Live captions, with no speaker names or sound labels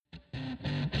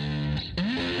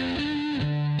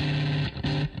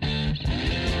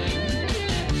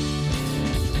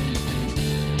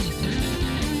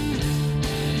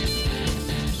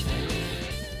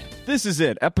This is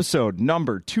it, episode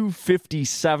number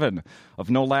 257 of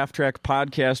No Laugh Track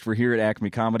Podcast. We're here at Acme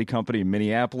Comedy Company in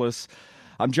Minneapolis.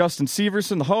 I'm Justin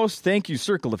Severson, the host. Thank you,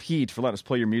 Circle of Heat, for letting us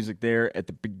play your music there at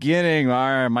the beginning.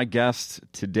 My guest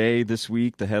today, this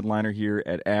week, the headliner here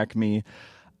at Acme.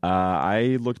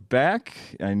 I looked back.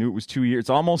 I knew it was 2 years. It's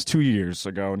almost 2 years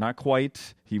ago. Not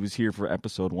quite. He was here for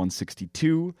episode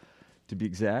 162, to be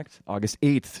exact. August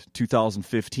 8th,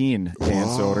 2015, Dan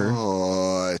Soder.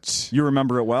 What? You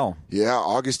remember it well. Yeah,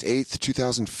 August 8th,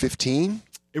 2015?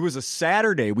 It was a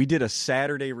Saturday. We did a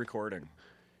Saturday recording.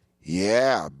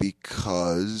 Yeah,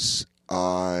 because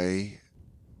I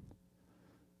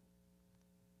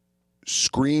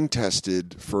screen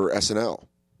tested for SNL.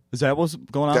 Is that what's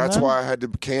going on? That's then? why I had to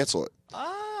cancel it.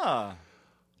 Ah.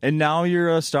 And now you're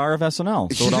a star of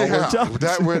SNL. So it all worked out.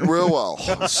 That went real well.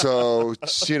 So,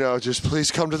 just please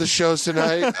come to the shows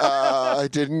tonight. I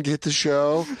didn't get the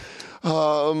show.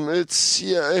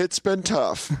 It's been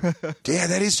tough. Yeah,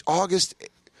 that is August.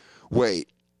 Wait,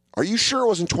 are you sure it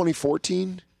wasn't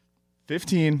 2014?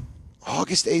 15.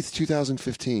 August 8th,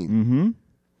 2015. Mm-hmm.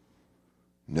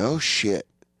 No shit.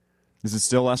 Is it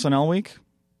still SNL week?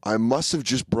 I must have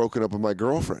just broken up with my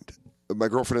girlfriend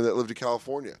that lived in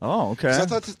California. Oh, okay. I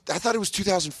thought it was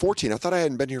 2014. I thought I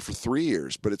hadn't been here for 3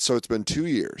 years, but it's been 2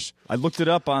 years. I looked it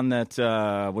up on that,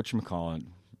 whatchamacallit,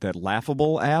 that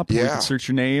Laughable app. Yeah. You can search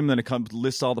your name, then it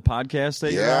lists all the podcasts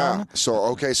that you're on.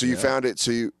 So you found it.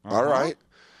 So all right.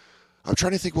 I'm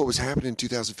trying to think what was happening in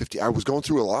 2015. I was going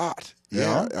through a lot.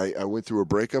 Yeah. I went through a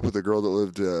breakup with a girl that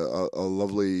lived, a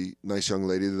lovely, nice young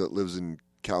lady that lives in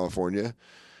California.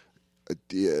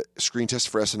 Screen test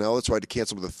for SNL. That's why I had to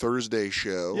cancel the Thursday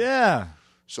show. Yeah.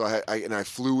 So I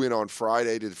flew in on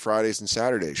Friday to the Fridays and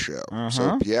Saturdays show.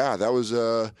 So yeah, that was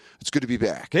it's good to be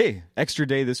back. Hey, extra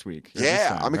day this week.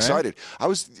 I'm excited.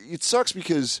 It sucks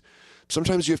because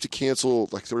sometimes you have to cancel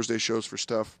like Thursday shows for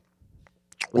stuff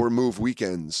or move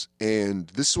weekends, and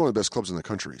this is one of the best clubs in the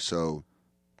country. So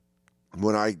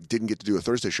when I didn't get to do a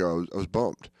Thursday show, I was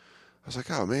bummed. I was like,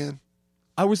 oh man.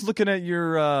 I was looking at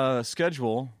your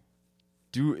schedule.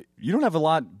 You don't have a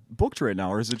lot booked right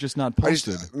now, or is it just not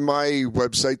posted? My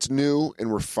website's new, and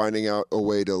we're finding out a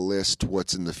way to list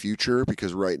what's in the future,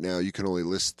 because right now you can only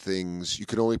list things. You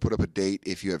can only put up a date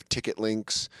if you have ticket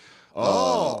links.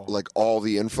 Like all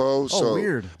the info. So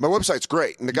weird. My website's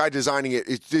great, and the guy designing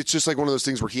it's just like one of those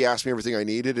things where he asked me everything I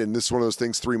needed, and this is one of those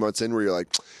things 3 months in where you're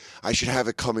like, I should have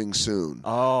it coming soon.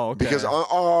 Oh, okay. Because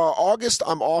August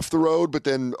I'm off the road, but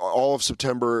then all of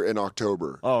September and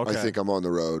October, I think I'm on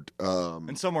the road.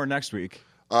 And somewhere next week.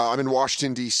 I'm in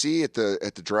Washington D.C. at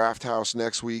the Draft House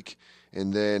next week,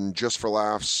 and then Just for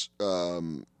Laughs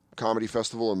Comedy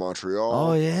Festival in Montreal.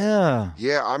 Oh yeah.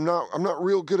 Yeah, I'm not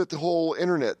real good at the whole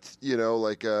internet,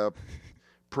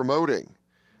 promoting.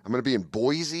 I'm going to be in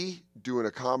Boise doing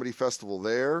a comedy festival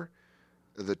there,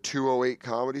 the 208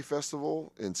 Comedy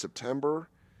Festival in September.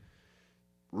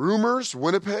 Rumors,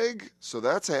 Winnipeg, so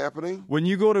that's happening. When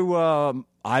you go to,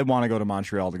 I want to go to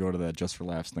Montreal to go to that Just for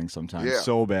Laughs thing sometime,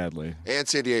 so badly. And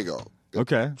San Diego.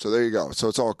 Okay. So there you go. So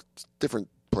it's all different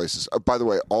places. By the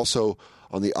way, also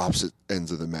on the opposite ends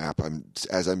of the map,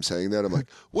 as I'm saying that, I'm like,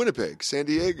 Winnipeg, San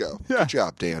Diego. Yeah. Good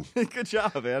job, Dan. Good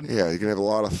job, man. Yeah, you're going to have a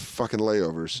lot of fucking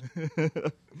layovers.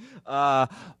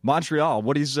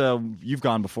 Montreal, you've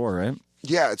gone before, right?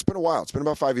 Yeah, it's been a while. It's been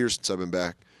about 5 years since I've been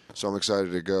back. So I'm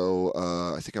excited to go.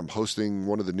 I think I'm hosting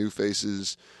one of the New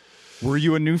Faces. Were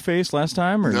you a New Face last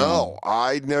time? Or no,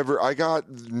 I got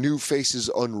New Faces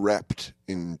Unrepped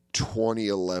in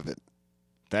 2011.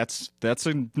 That's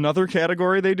another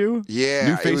category they do? Yeah.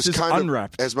 New Faces it was kind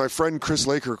Unwrapped. As my friend Chris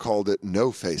Laker called it,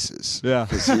 No Faces. Yeah.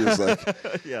 Because he was like,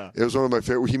 yeah. It was one of my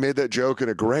favorite. He made that joke in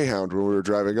a Greyhound when we were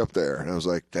driving up there. And I was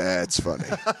like, that's funny.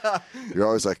 You're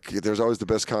always like, there's always the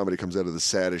best comedy comes out of the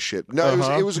saddest shit. No,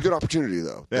 it was a good opportunity,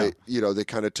 though. Yeah. They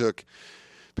kind of took,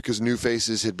 because New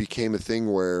Faces had became a thing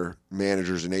where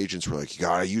managers and agents were like, you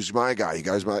got to use my guy. You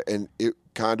guys, and it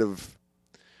kind of,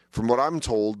 from what I'm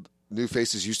told, New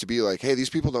Faces used to be like, hey, these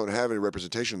people don't have any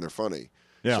representation. They're funny.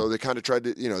 Yeah. So they kind of tried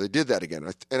to, they did that again.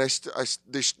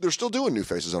 They're still doing New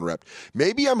Faces Unwrapped.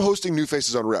 Maybe I'm hosting New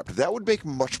Faces Unwrapped. That would make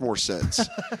much more sense.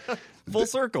 Full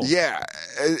circle. Yeah.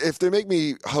 If they make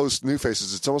me host New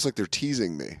Faces, it's almost like they're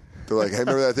teasing me. They're like, hey,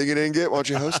 remember that thing you didn't get? Why don't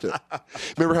you host it?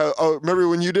 Remember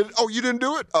when you did it? Oh, you didn't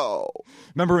do it? Oh.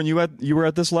 Remember when you were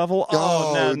at this level?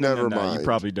 Oh, never mind. You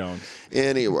probably don't.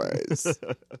 Anyways.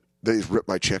 They ripped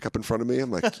my check up in front of me.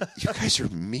 I'm like, you guys are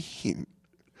mean.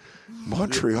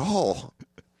 Montreal.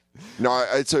 No,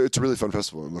 it's a really fun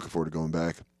festival. I'm looking forward to going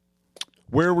back.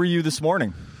 Where were you this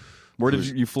morning? Where did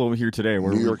you flew here today?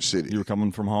 New York City. You were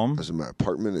coming from home? I was in my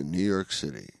apartment in New York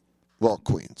City. Well,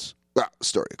 Queens.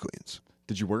 Story of Queens.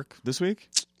 Did you work this week?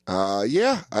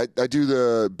 Yeah, I do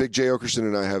the Big Jay Okerson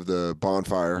and I have the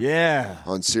bonfire. Yeah.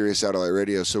 On Sirius Satellite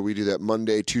Radio. So we do that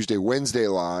Monday, Tuesday, Wednesday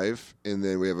live, and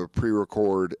then we have a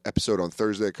pre-record episode on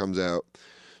Thursday that comes out.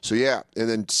 So yeah, and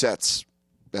then sets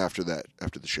after that,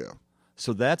 after the show.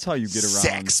 So that's how you get around.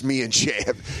 Sex, me and Jay.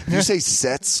 If you say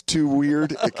sets too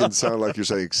weird, it can sound like you're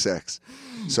saying sex.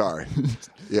 Sorry.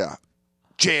 Yeah.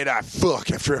 Jay and I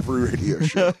fuck after every radio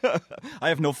show. I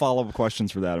have no follow-up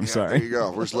questions for that. I'm sorry. There you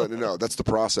go. We're just letting you know. That's the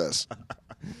process.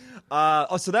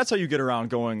 So that's how you get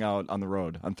around going out on the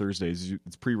road on Thursdays.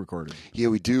 It's pre-recorded. Yeah,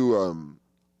 we do. One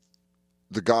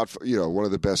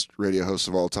of the best radio hosts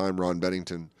of all time, Ron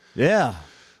Bennington. Yeah.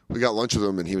 We got lunch with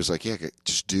him, and he was like, yeah,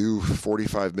 just do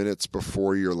 45 minutes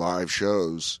before your live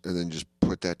shows, and then just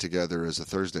put that together as a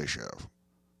Thursday show.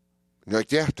 And you're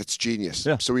like, yeah, that's genius.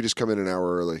 Yeah. So we just come in an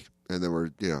hour early, and then we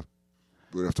don't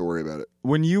have to worry about it.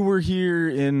 When you were here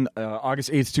in August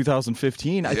 8th,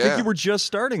 2015, I think you were just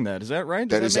starting that. Is that right?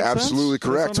 That is absolutely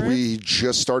correct. Right? We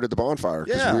just started the bonfire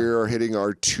because we are hitting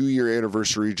our 2-year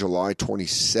anniversary July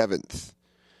 27th.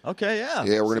 Okay, yeah.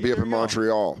 Yeah, we're going to be up in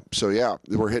Montreal. So, yeah,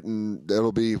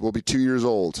 we'll be 2 years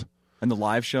old. And the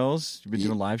live shows? You've been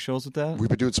doing live shows with that? We've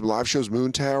been doing some live shows,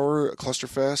 Moon Tower,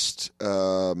 Clusterfest,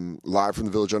 live from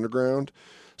the Village Underground.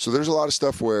 So there's a lot of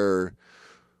stuff where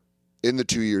in the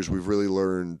 2 years we've really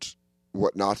learned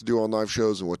what not to do on live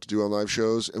shows and what to do on live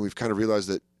shows. And we've kind of realized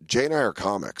that Jay and I are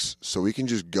comics, so we can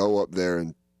just go up there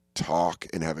and talk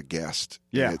and have a guest.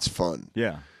 Yeah. And it's fun.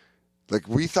 Yeah. Like,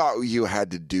 we thought you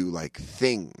had to do, like,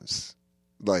 things,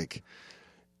 like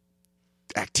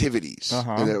activities.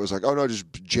 Uh-huh. And then it was like, oh, no,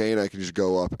 just Jay and I can just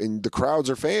go up. And the crowds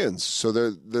are fans, so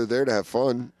they're there to have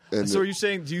fun. And so are you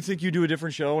saying, do you think you do a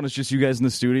different show and it's just you guys in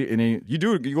the studio? And you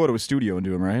go to a studio and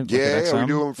do them, right? Like yeah, we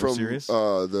do them from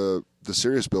the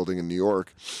Sirius building in New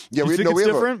York. Yeah, you think it's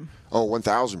different?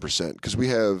 1,000%. Because we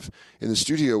have, in the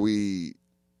studio,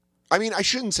 I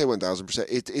shouldn't say 1,000%.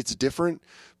 It's different,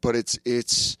 but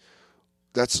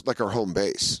that's like our home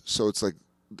base. So it's like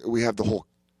we have the whole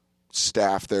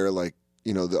staff there, like,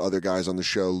 the other guys on the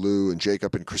show, Lou and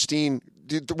Jacob and Christine,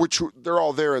 which they're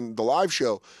all there in the live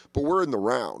show, but we're in the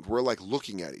round. We're like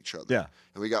looking at each other. Yeah.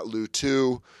 And we got Lou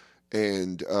too.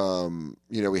 And,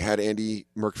 we had Andy,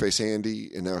 Merkface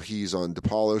Andy, and now he's on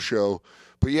DePaulo's show.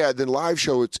 But yeah, then live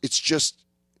show,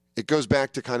 it goes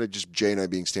back to kind of just Jay and I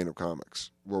being stand-up comics,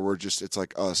 where it's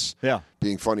like us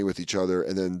being funny with each other.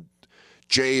 And then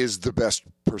Jay is the best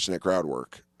person at crowd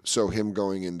work. So him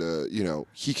going into,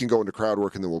 he can go into crowd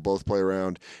work and then we'll both play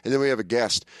around. And then we have a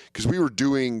guest because we were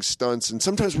doing stunts and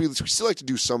sometimes we still like to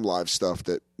do some live stuff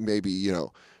that maybe,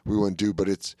 we wouldn't do, but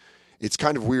it's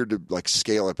kind of weird to like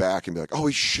scale it back and be like, oh,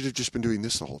 we should have just been doing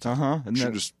this the whole time. Uh-huh. And should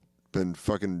have just been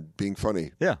fucking being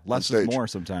funny. Yeah, less is more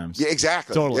sometimes. Yeah,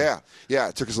 exactly. Totally. Yeah.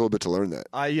 It took us a little bit to learn that.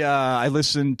 I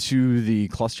listened to the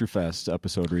Clusterfest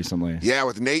episode recently. Yeah,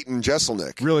 with Nate and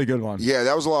Jesselnick. Really good one. Yeah,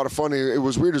 that was a lot of fun. It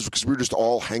was weird because we were just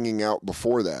all hanging out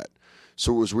before that.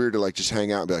 So it was weird to like just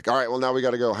hang out and be like, all right, well, now we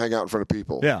got to go hang out in front of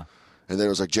people. Yeah. And then it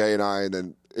was like Jay and I, and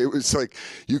then it was like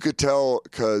you could tell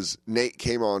because Nate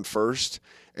came on first,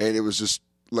 and it was just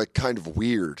like kind of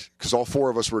weird because all four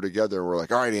of us were together and we're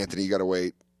like, all right, Anthony, you got to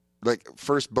wait. Like,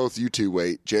 first, both you two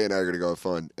wait. Jay and I are going to go have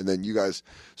fun. And then you guys.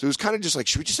 So it was kind of just like,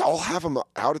 should we just all have them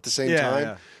out at the same time?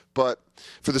 Yeah. But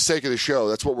for the sake of the show,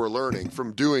 that's what we're learning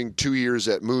from doing 2 years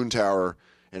at Moon Tower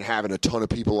and having a ton of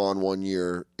people on 1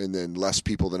 year and then less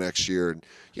people the next year. And,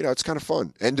 it's kind of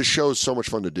fun. And the show is so much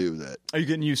fun to do that. Are you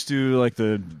getting used to, like,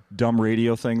 the dumb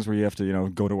radio things where you have to,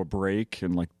 go to a break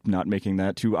and, like, not making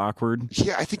that too awkward?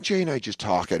 Yeah, I think Jay and I just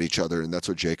talk at each other, and that's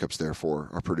what Jacob's there for.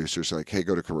 Our producer's like, hey,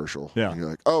 go to commercial. Yeah. And you're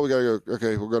like, oh, we got to go.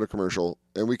 Okay, we'll go to commercial.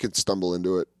 And we can stumble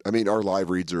into it. I mean, our live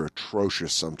reads are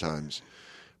atrocious sometimes.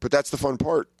 But that's the fun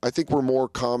part. I think we're more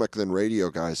comic than radio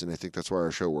guys, and I think that's why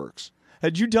our show works. I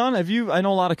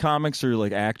know a lot of comics or,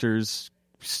 like, actors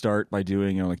start by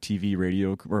doing, like, TV,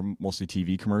 radio, or mostly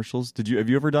TV commercials. Have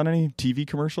you ever done any TV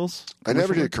commercials? I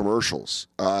never did commercials.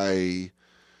 I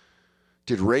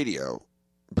did radio,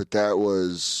 but that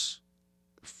was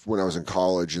when I was in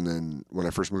college and then when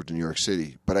I first moved to New York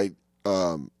City. But I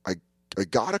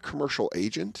got a commercial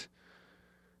agent,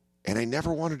 and I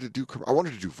never wanted to do. I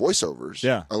wanted to do voiceovers.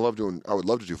 Yeah, I would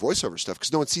love to do voiceover stuff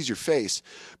because no one sees your face.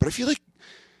 But I feel like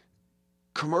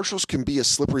commercials can be a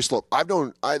slippery slope.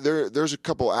 There's a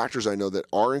couple actors I know that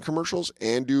are in commercials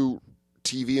and do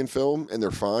TV and film, and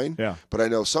they're fine. Yeah. But I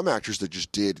know some actors that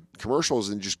just did commercials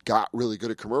and just got really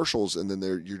good at commercials, and then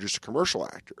you're just a commercial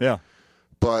actor. Yeah.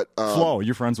 But Flo,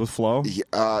 you're friends with Flo?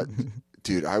 Yeah,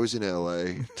 dude, I was in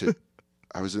LA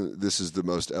this is the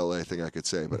most LA thing I could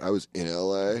say, but I was in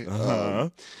LA. Uh-huh.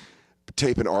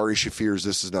 taping Ari Shaffir's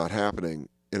 "This Is Not Happening,"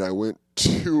 and I went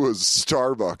to a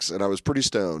Starbucks, and I was pretty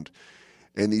stoned,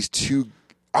 and these two.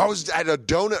 I was at a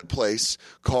donut place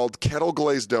called Kettle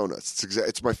Glazed Donuts.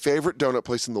 It's my favorite donut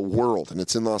place in the world, and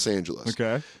it's in Los Angeles.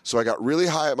 Okay. So I got really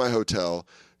high at my hotel.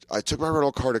 I took my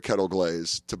rental car to Kettle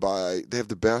Glazed to buy. They have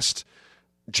the best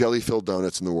jelly-filled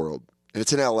donuts in the world, and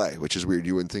it's in L.A., which is weird.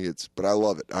 You wouldn't think but I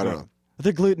love it. I don't know.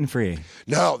 They're gluten-free.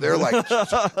 No, they're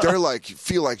like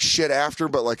feel like shit after,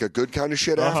 but like a good kind of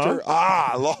shit after.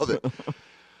 I love it.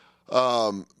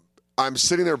 I'm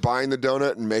sitting there buying the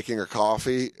donut and making a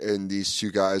coffee, and these two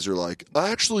guys are like,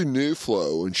 I actually knew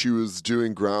Flo when she was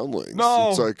doing Groundlings. No.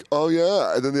 It's like, oh,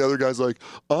 yeah. And then the other guy's like,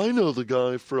 I know the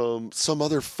guy from some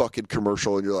other fucking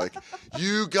commercial. And you're like,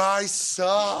 you guys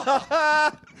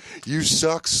suck. You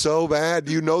suck so bad.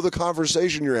 You know the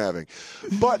conversation you're having.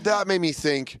 But that made me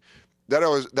think. That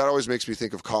always makes me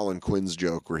think of Colin Quinn's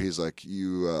joke where he's like,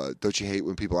 "You don't you hate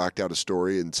when people act out a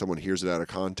story and someone hears it out of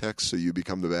context, so you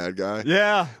become the bad guy?"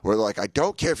 Yeah. Where they're like, "I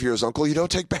don't care if you're his uncle, you don't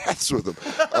take baths with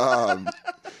him."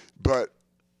 But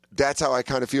that's how I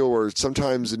kind of feel. Where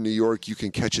sometimes in New York, you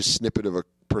can catch a snippet of a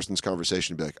person's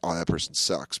conversation and be like, "Oh, that person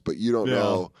sucks," but you don't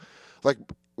know. Like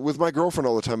with my girlfriend,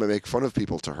 all the time, I make fun of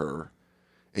people to her,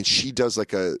 and she does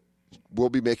like we'll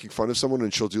be making fun of someone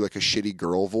and she'll do like a shitty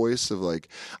girl voice of like,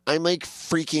 I'm like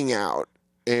freaking out.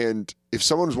 And if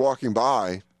someone's walking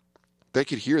by, they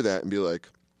could hear that and be like,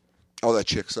 oh, that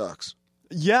chick sucks.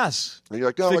 Yes. And you're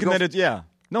like, no, thinking that it, yeah.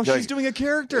 No, she's doing a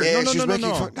character. Yeah,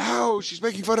 No. She's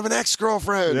making fun of an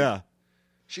ex-girlfriend. Yeah.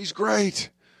 She's great.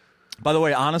 By the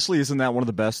way, honestly, isn't that one of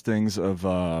the best things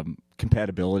of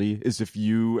compatibility is if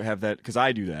you have that, because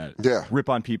I do that. Yeah. Rip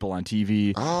on people on TV,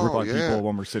 rip on people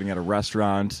when we're sitting at a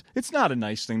restaurant. It's not a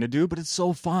nice thing to do, but it's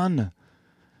so fun.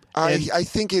 I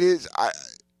think it is.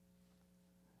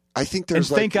 I think there's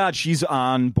and thank God she's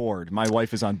on board. My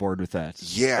wife is on board with that.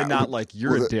 Yeah. And not like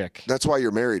you're a dick. That's why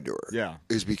you're married to her. Yeah.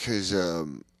 Is because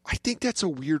I think that's a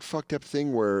weird fucked up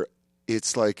thing where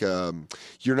it's like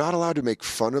you're not allowed to make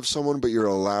fun of someone, but you're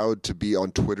allowed to be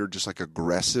on Twitter just like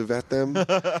aggressive at them.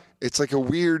 It's like a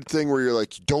weird thing where you're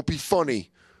like, don't be funny,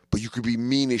 but you could be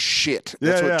mean as shit.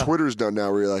 That's what Twitter's done now,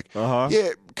 where you're like, yeah,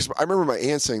 because I remember my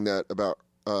aunt saying that about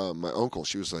my uncle.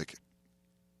 She was like,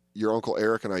 your Uncle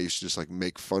Eric and I used to just like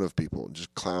make fun of people and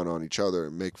just clown on each other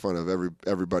and make fun of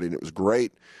everybody, and it was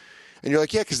great. And you're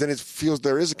like, yeah, because then it feels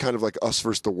there is a kind of like us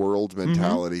versus the world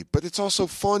mentality, but it's also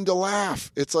fun to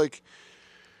laugh. It's like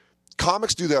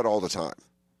comics do that all the time.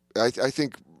 I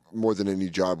think more than any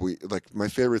job, my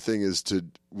favorite thing is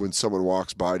when someone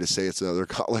walks by to say it's another.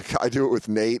 Like I do it with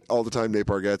Nate all the time, Nate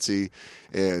Bargatze,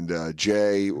 and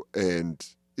Jay, and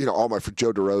all my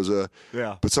Joe DeRosa.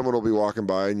 Yeah. But someone will be walking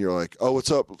by, and you're like, oh, what's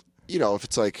up? If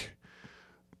it's like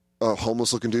a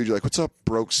homeless-looking dude, you're like, what's up,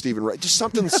 broke Stephen Wright? Just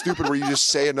something stupid where you just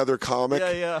say another comic.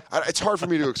 Yeah. It's hard for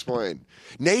me to explain.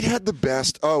 Nate had the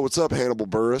best, oh, what's up, Hannibal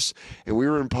Buress? And we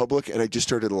were in public, and I just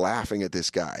started laughing at this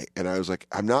guy. And I was like,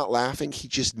 I'm not laughing. He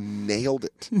just nailed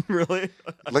it. Really?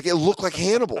 Like, it looked like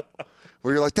Hannibal.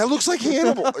 Where you're like, that looks like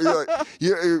Hannibal. You're like,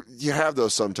 you have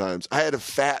those sometimes. I had a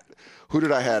fat... Who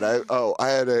did I had? I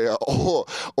had a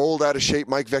old out of shape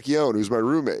Mike Vecchione, who's my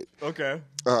roommate. Okay.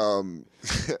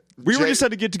 We were just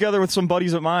had to get together with some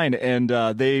buddies of mine, and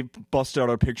they busted out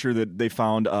a picture that they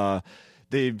found.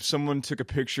 Someone took a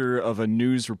picture of a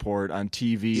news report on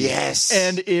TV. Yes.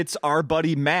 And it's our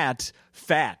buddy Matt,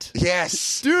 fat.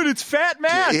 Yes. Dude, it's Fat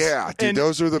Matt. Yeah, dude,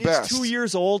 those are the best. It's 2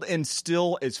 years old and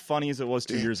still as funny as it was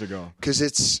 2 years ago.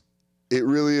 Because it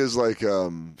really is like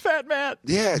Fat Matt.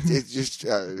 Yeah, it's just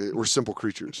we're simple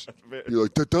creatures. You're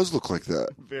like, that does look like that.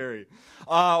 Very.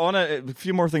 I want a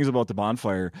few more things about the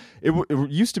bonfire. It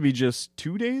used to be just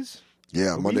 2 days.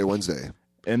 Yeah, Monday, Wednesday.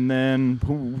 And then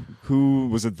who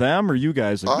was it? Them or you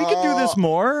guys? Like, we could do this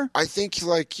more. I think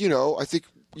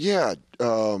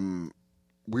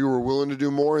we were willing to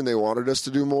do more, and they wanted us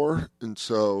to do more, and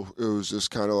so it was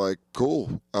just kind of like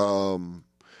cool.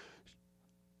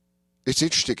 It's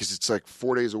interesting because it's like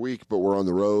 4 days a week, but we're on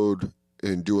the road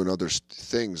and doing other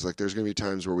things. Like there's going to be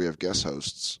times where we have guest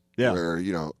hosts. Yeah. Where,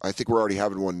 I think we're already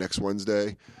having one next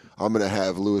Wednesday. I'm going to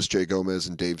have Louis J. Gomez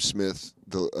and Dave Smith,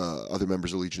 the other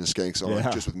members of Legion of Skanks,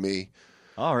 on just with me.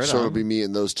 All right. So it'll be me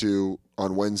and those two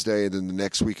on Wednesday, and then the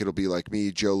next week it'll be like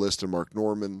me, Joe List, and Mark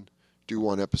Norman do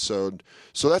one episode.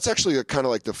 So that's actually kind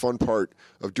of like the fun part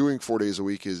of doing 4 days a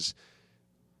week is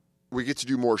we get to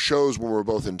do more shows when we're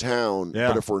both in town. Yeah.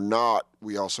 But if we're not,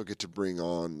 we also get to bring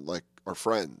on like our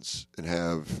friends and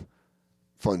have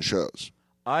fun shows.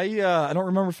 I don't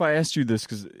remember if I asked you this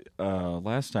because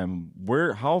last time,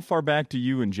 how far back do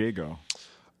you and Jay go?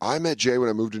 I met Jay when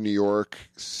I moved to New York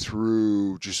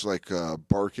through just like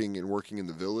barking and working in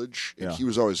the Village. And he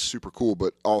was always super cool,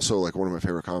 but also like one of my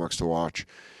favorite comics to watch.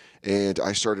 And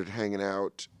I started hanging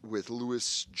out with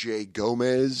Louis J.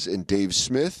 Gomez and Dave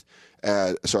Smith.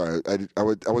 Sorry, I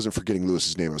wasn't forgetting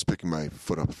Lewis's name. I was picking my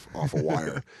foot up off a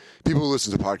wire. People who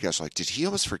listen to podcasts are like, did he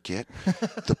almost forget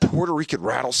the Puerto Rican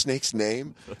rattlesnake's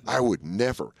name? I would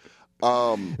never.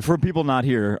 For people not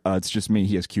here, it's just me.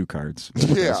 He has cue cards.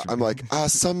 Yeah, I'm like,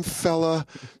 some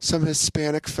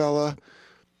Hispanic fella.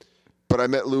 But I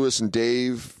met Louis and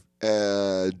Dave.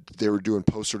 They were doing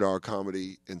Poster Dog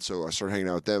comedy, and so I started hanging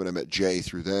out with them, and I met Jay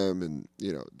through them. And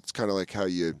it's kind of like how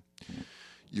your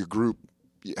group.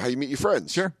 How you meet your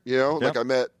friends. Sure. Like I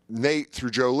met Nate through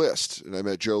Joe List, and I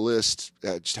met Joe List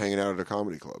just hanging out at a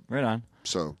comedy club. Right on.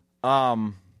 So,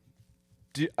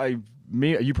 you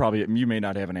may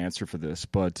not have an answer for this,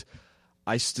 but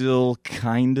I still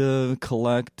kind of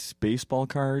collect baseball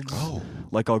cards. Oh.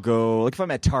 Like I'll go, like if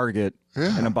I'm at Target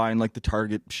and I'm buying like the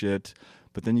Target shit,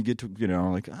 but then you get to,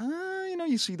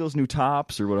 you see those new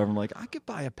tops or whatever. I'm like, I could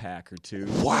buy a pack or two.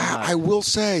 Wow, I will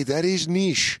say that is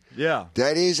niche. Yeah,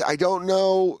 that is. I don't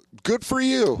know. Good for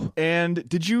you. And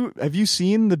have you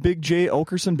seen the Big J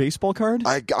Okerson baseball card?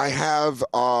 I have.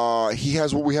 He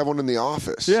has. We have one in the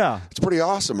office. Yeah, it's pretty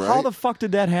awesome, right? How the fuck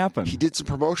did that happen? He did some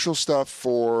promotional stuff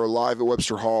for Live at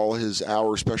Webster Hall, his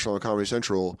hour special on Comedy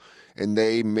Central, and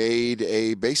they made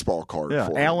a baseball card. Yeah,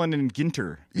 for Allen him. and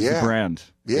Ginter is the brand.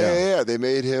 Yeah. They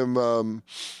made him.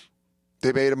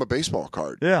 They made him a baseball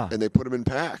card. Yeah. And they put him in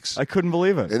packs. I couldn't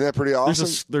believe it. Isn't that pretty awesome?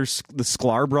 There's the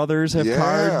Sklar brothers have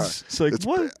cards. It's like,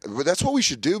 what? But that's what we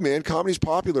should do, man. Comedy's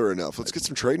popular enough. Let's get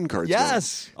some trading cards.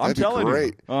 Yes. That'd I'm telling be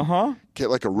great. you. Uh-huh.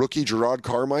 Get like a rookie Gerard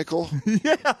Carmichael.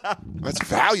 Yeah. That's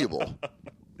valuable.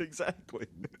 Exactly.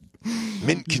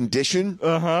 Mint condition.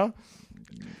 Uh-huh.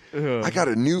 I got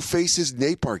a new Faces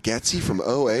Nate Bargatze from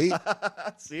 08.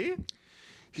 See?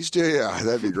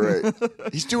 That'd be great.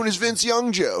 He's doing his Vince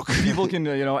Young joke. People can,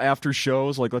 after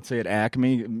shows, like let's say at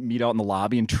Acme, meet out in the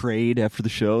lobby and trade after the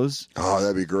shows. Oh,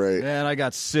 that'd be great. Man, I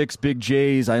got 6 Big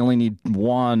J's. I only need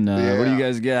 1. What do you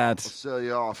guys got? I'll sell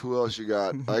you off. Who else you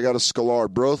got? I got a Sklar.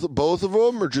 Both of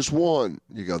them or just one?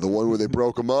 You got the one where they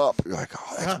broke them up. You're like,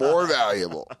 oh, that's more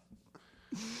valuable.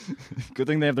 Good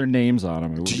thing they have their names on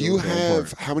them. Do you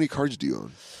have, how many cards do you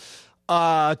own?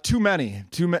 Too many.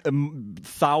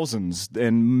 Thousands.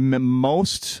 And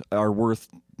most are worth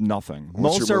nothing.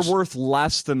 Most are worth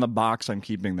less than the box I'm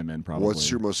keeping them in, probably.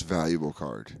 What's your most valuable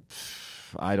card?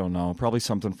 I don't know. Probably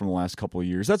something from the last couple of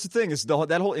years. That's the thing, is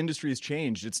that whole industry has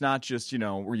changed. It's not just,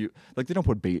 where you, like, they don't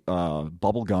put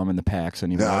bubble gum in the packs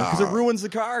anymore because it ruins the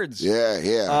cards.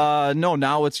 Yeah. No,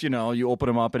 now it's, you open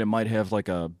them up and it might have like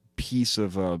a piece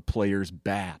of a player's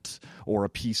bat or a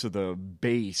piece of the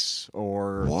base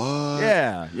or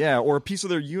or a piece of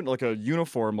their like a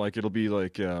uniform, like it'll be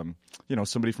like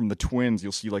somebody from the Twins,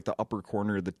 you'll see like the upper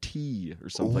corner of the T or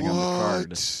something on the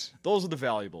card. Those are the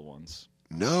valuable ones.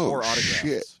 No or autographs.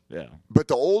 Shit. Yeah, but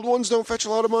the old ones don't fetch a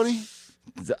lot of money.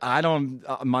 I don't.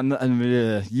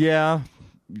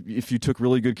 If you took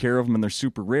really good care of them and they're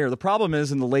super rare. The problem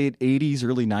is in the late 80s,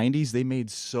 early 90s, they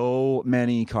made so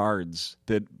many cards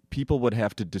that people would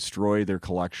have to destroy their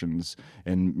collections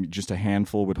and just a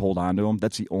handful would hold on to them.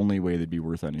 That's the only way they'd be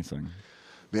worth anything.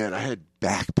 Man, I had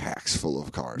backpacks full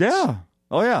of cards. Yeah.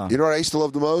 Oh, yeah. You know what I used to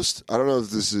love the most? I don't know if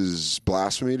this is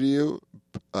blasphemy to you.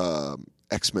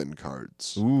 X-Men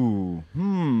cards. Ooh.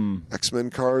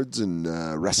 X-Men cards and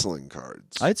wrestling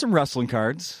cards. I had some wrestling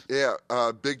cards. Yeah.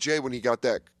 Big J, when he got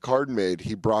that card made,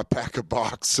 he brought back a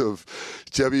box of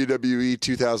WWE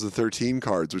 2013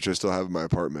 cards, which I still have in my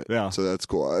apartment. Yeah. So that's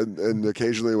cool. And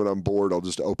occasionally when I'm bored, I'll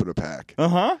just open a pack.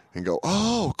 Uh-huh. And go,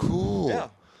 oh, cool. Yeah.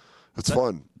 That's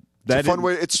fun. It's a fun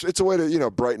way. It's a way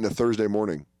to, brighten a Thursday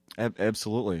morning.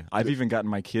 Absolutely. I've even gotten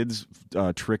my kids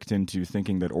tricked into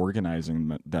thinking that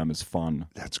organizing them is fun.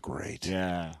 That's great.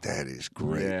 Yeah. That is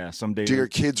great. Yeah. Someday. Do your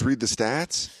kids read the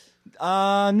stats?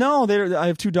 No. I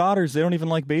have 2 daughters. They don't even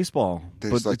like baseball.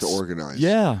 They just like to organize.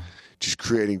 Yeah. Just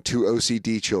creating 2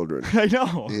 OCD children. I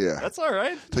know. Yeah. That's all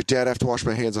right. It's like, Dad, I have to wash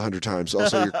my hands 100 times.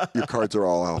 Also, your cards are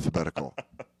all alphabetical.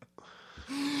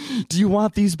 Do you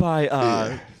want these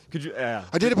by... Could you?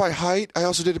 I did it by height. I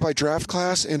also did it by draft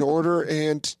class and order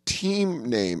and team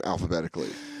name alphabetically.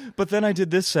 But then I did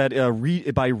this set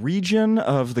by region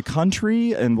of the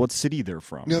country and what city they're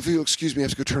from. Now, if you'll excuse me, I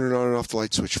have to go turn it on and off the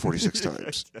light switch 46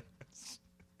 times.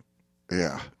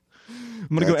 Yeah. I'm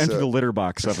going to go enter the litter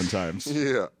box 7 times.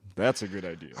 Yeah. That's a good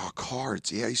idea. Oh,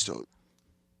 cards. Yeah,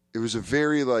 it was a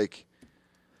very,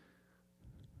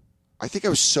 I think I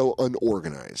was so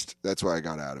unorganized. That's why I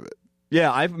got out of it.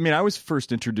 Yeah, I mean, I was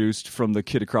first introduced from the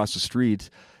kid across the street,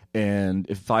 and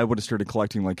if I would have started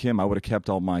collecting like him, I would have kept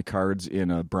all my cards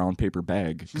in a brown paper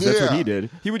bag. 'Cause that's what he did.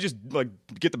 He would just like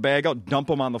get the bag out, dump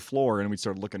them on the floor, and we'd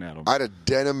start looking at them. I had a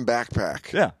denim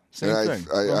backpack. Yeah, same thing.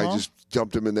 I just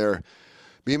dumped them in there.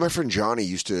 Me and my friend Johnny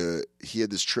he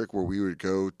had this trick where we would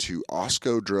go to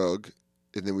Osco Drug,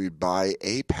 and then we'd buy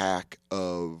a pack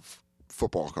of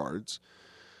football cards,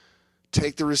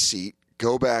 take the receipt,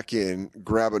 go back in,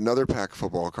 grab another pack of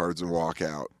football cards, and walk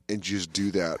out, and just do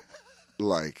that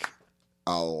like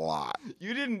a lot.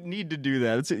 You didn't need to do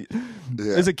that.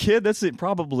 As a kid, that's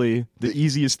probably the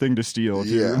easiest thing to steal if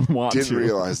you want didn't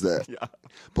realize that. Yeah.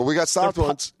 But we got stopped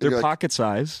once. They're pocket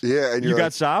size. Yeah. And you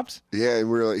got stopped? Yeah.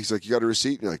 And he's like, you got a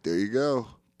receipt? And you're like, there you go.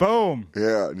 Boom.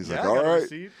 Yeah. And he's like, all right.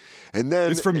 And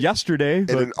then it's from yesterday.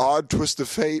 In an odd twist of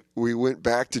fate, we went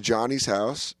back to Johnny's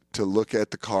house to look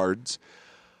at the cards.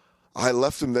 I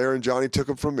left them there, and Johnny took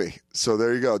them from me. So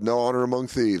there you go. No honor among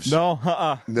thieves. No,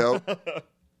 No.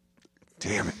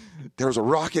 Damn it. There was a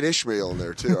Rocket Ishmael in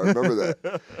there, too. I remember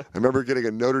that. I remember getting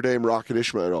a Notre Dame Rocket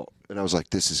Ishmael, and I was like,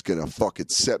 this is going to fucking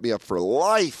set me up for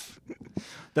life.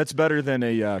 That's better than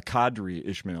a Kadri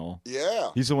Ishmael. Yeah.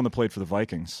 He's the one that played for the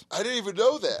Vikings. I didn't even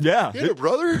know that. Yeah. He had a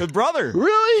brother? The brother.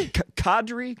 Really?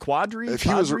 Quadri? If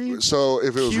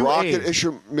it was Rocket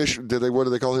Ishmael, what do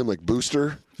they call him? Like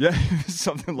Booster? Yeah,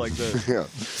 something like that. Yeah.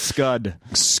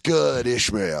 Scud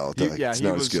Ishmael. He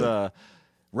was.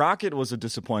 Rocket was a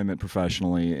disappointment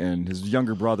professionally, and his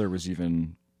younger brother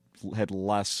had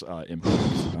less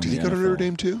impact. Did he go to Notre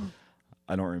Dame too?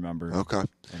 I don't remember. Okay.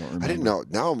 I didn't know.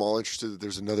 Now I'm all interested that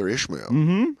there's another Ishmael.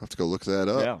 Mm-hmm. I have to go look that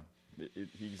up. Yeah,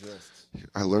 he exists.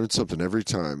 I learned something every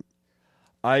time.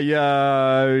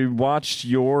 I watched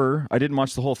I didn't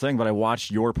watch the whole thing, but I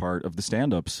watched your part of the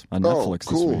stand-ups on Netflix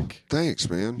cool. this week. Thanks,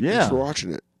 man. Yeah. Thanks for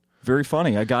watching it. Very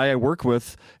funny. A guy I work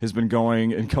with has been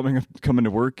going and coming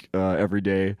to work every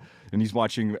day, and he's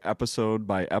watching episode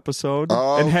by episode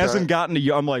and hasn't gotten to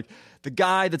you. I'm like, the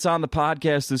guy that's on the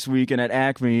podcast this week and at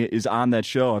Acme is on that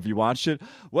show. Have you watched it?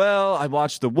 Well, I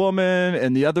watched the woman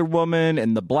and the other woman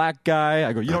and the black guy.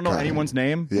 I go, you don't know anyone's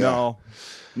name? Yeah.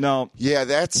 No. Yeah,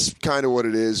 that's kind of what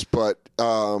it is. But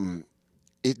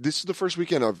this is the first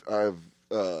weekend I've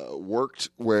worked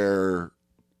where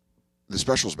the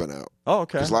special's been out. Oh,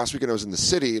 okay. Because last weekend I was in the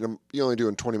city, and I'm only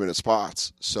doing 20-minute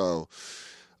spots. So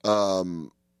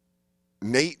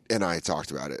Nate and I talked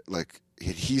about it. Like,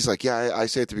 he's like, yeah, I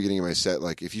say at the beginning of my set,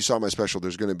 like, if you saw my special,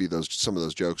 there's going to be some of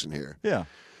those jokes in here. Yeah.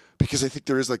 Because I think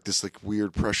there is like this like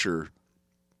weird pressure.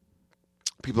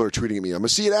 People are tweeting at me, I'm going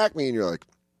to see you at Acme, and you're like,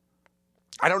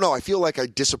 I don't know. I feel like I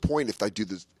disappoint if I do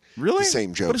the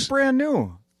same jokes. But it's brand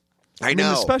new. I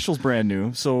know. The special's brand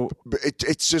new, so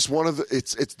it's just one of the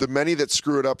it's the many that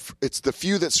screw it up. It's the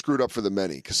few that screwed up for the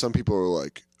many, because some people are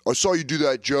like, I saw you do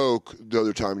that joke the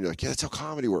other time, and you're like, yeah, that's how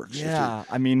comedy works. Yeah,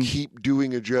 I mean, keep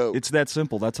doing a joke. It's that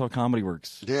simple. That's how comedy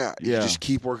works. Yeah, you just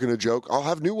keep working a joke. I'll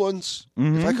have new ones.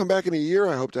 If I come back in a year,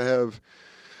 I hope to have.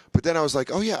 But then I was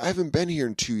like, oh yeah, I haven't been here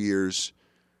in 2 years,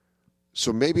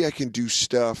 so maybe I can do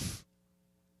stuff.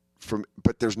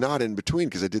 But there's not in between,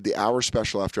 because I did the hour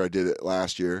special after I did it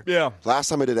last year. Yeah. Last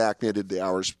time I did Acme, I did the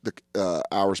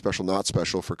hour special, not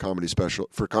special for Comedy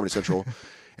Central,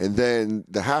 and then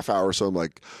the half hour. So I'm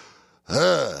like,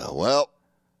 well,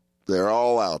 they're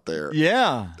all out there.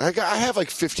 Yeah. I have like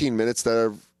 15 minutes that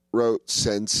I've wrote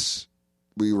since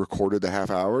we recorded the half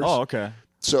hours. Oh, okay.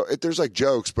 So there's like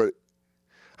jokes, but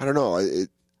I don't know.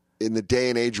 In the day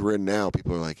and age we're in now,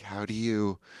 people are like, how do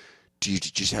you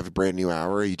just have a brand new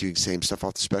hour? Are you doing same stuff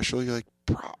off the special? You're like,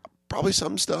 probably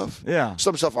some stuff. Yeah.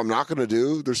 Some stuff I'm not going to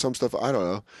do. There's some stuff I don't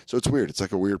know. So it's weird. It's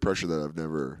like a weird pressure that I've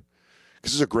never,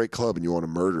 because it's a great club and you want to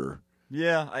murder.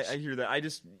 Yeah, I hear that. I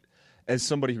just, as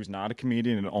somebody who's not a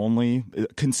comedian and only a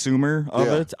consumer of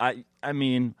it, I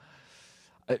mean,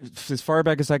 as far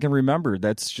back as I can remember,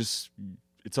 that's just,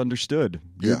 it's understood.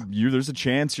 There's a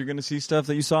chance you're going to see stuff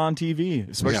that you saw on TV,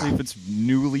 especially if it's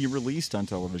newly released on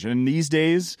television. And these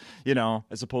days,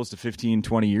 as opposed to 15,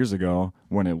 20 years ago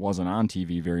when it wasn't on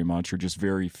TV very much, or just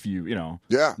very few,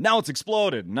 Yeah. Now it's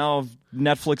exploded. Now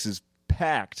Netflix is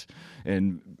packed.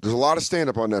 And there's a lot of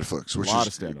stand-up on Netflix, which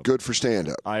is good for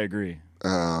stand-up. I agree.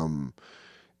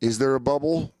 Is there a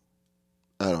bubble?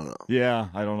 I don't know. Yeah,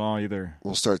 I don't know either.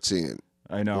 We'll start seeing it.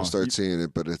 I know. We'll start seeing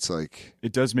it, but it's like...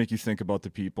 It does make you think about the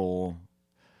people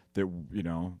that,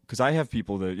 because I have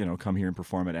people that, come here and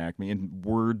perform at Acme, and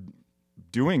we're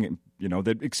doing it,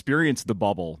 that experienced the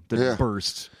bubble that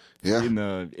burst in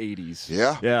the 80s.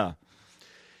 Yeah. Yeah.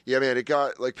 Yeah, man, it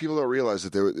got, like, people don't realize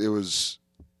that it was...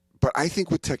 But I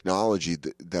think with technology,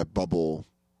 that bubble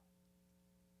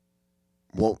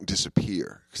won't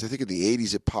disappear. Because I think in the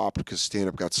 80s it popped because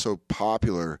stand-up got so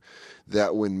popular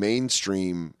that when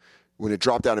it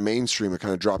dropped out of mainstream, it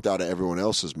kind of dropped out of everyone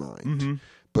else's mind. Mm-hmm.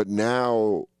 But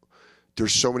now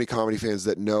there's so many comedy fans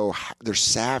that know, they're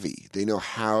savvy. They know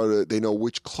they know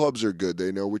which clubs are good.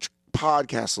 They know which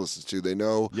podcasts to listen to. They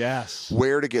know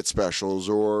where to get specials,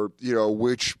 or,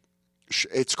 which,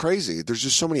 it's crazy. There's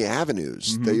just so many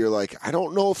avenues that you're like, I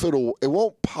don't know if it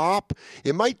won't pop.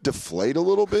 It might deflate a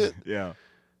little bit. Yeah.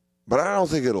 But I don't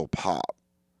think it'll pop.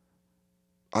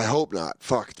 I hope not.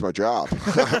 Fuck, it's my job.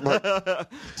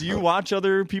 Do you watch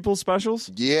other people's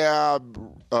specials? Yeah,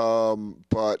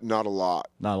 but not a lot.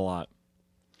 Not a lot.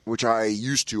 Which I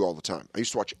used to all the time. I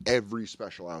used to watch every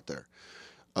special out there.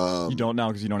 You don't now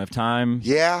because you don't have time?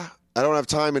 Yeah, I don't have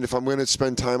time, and if I'm going to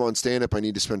spend time on stand-up, I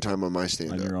need to spend time on my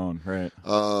stand-up. On your own, right.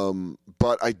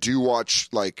 But I do watch,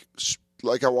 like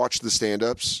I watch the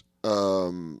stand-ups.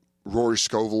 Rory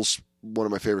Scovel's one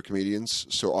of my favorite comedians,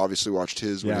 so obviously watched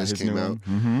his when his came out.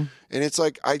 Mm-hmm. And it's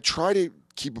like, I try to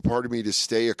keep a part of me to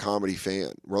stay a comedy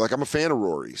fan. Where, like, I'm a fan of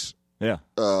Rory's. Yeah.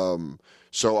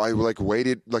 So I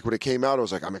waited, when it came out, I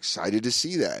was like, I'm excited to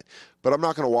see that. But I'm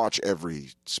not going to watch every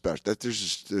special.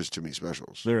 There's too many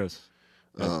specials. There is.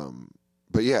 Yeah.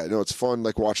 But yeah, no, it's fun.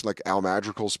 Like watching Al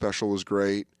Madrigal's special was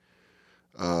great.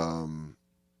 Yeah,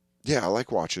 I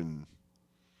like watching.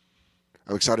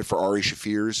 I'm excited for Ari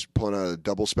Shaffir's pulling out a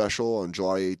double special on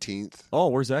July 18th. Oh,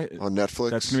 where's that? On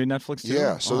Netflix. That's going to be Netflix too?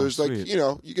 Yeah, so there's sweet.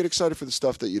 you get excited for the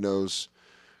stuff that you know's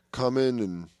coming.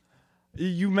 And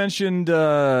you mentioned,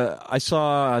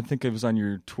 I think it was on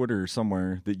your Twitter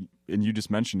somewhere, and you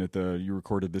just mentioned it, you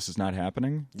recorded This Is Not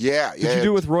Happening? Yeah. Did you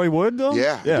do it with Roy Wood, though?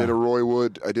 Yeah, I did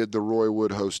the Roy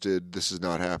Wood hosted This Is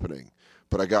Not Happening.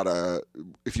 But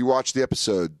if you watch the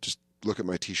episode, just look at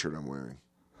my T-shirt I'm wearing.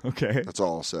 Okay. That's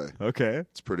all I'll say. Okay.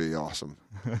 It's pretty awesome.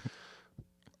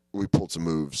 We pulled some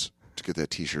moves to get that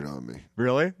T-shirt on me.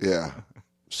 Really? Yeah.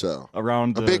 So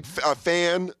around a big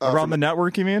fan around the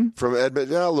network, you mean? From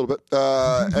Edmonton, yeah, a little bit.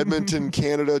 Edmonton,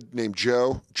 Canada, named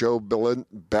Joe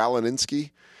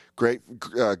Balaninsky. Great,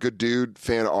 good dude,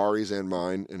 fan of Ari's and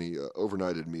mine, and he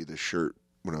overnighted me this shirt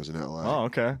when I was in LA. Oh,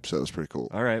 okay. So it was pretty cool.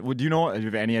 All right. Well, do you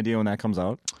have any idea when that comes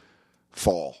out?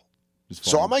 Fall.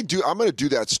 So I'm going to do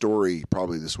that story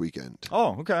probably this weekend.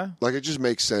 Oh, okay. Like, it just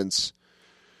makes sense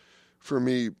for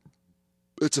me.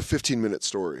 It's a 15-minute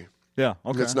story. Yeah.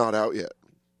 Okay. It's not out yet.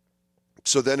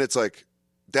 So then it's like,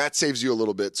 that saves you a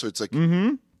little bit. So it's like,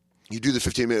 you do the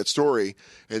 15-minute story,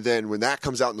 and then when that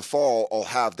comes out in the fall,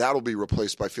 that'll be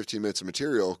replaced by 15 minutes of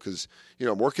material because,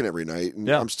 I'm working every night, and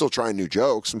I'm still trying new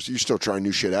jokes. You're still trying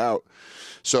new shit out.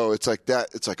 So it's like that.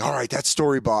 It's like, all right, that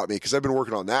story bought me because I've been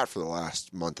working on that for the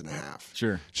last month and a half.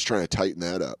 Sure. Just trying to tighten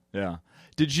that up. Yeah.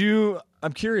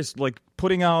 I'm curious,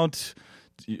 putting out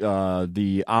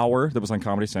the hour that was on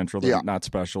Comedy Central, not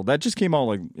special, that just came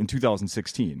out in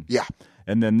 2016. Yeah.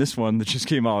 And then this one that just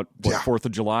came out 4th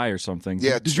of July or something.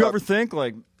 Yeah. Did you ever think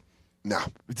no,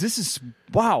 this is an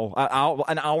hour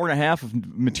and a half of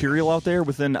material out there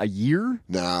within a year?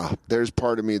 No, there's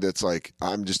part of me that's like,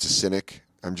 I'm just a cynic.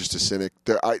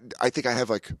 I think I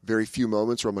have very few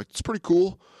moments where I'm like, it's pretty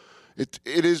cool. It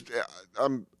is. I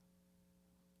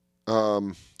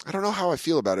don't know how I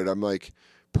feel about it. I'm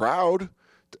proud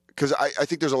because I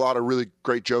think there's a lot of really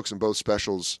great jokes in both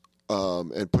specials.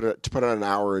 And to put out an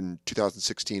hour in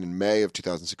 2016, in May of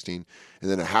 2016,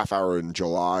 and then a half hour in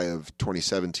July of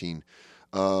 2017.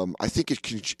 I think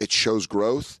it shows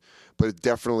growth, but it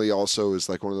definitely also is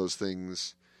one of those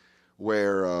things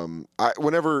where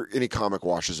whenever any comic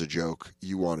watches a joke,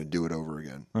 you want to do it over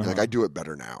again. I do it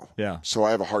better now. Yeah. So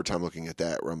I have a hard time looking at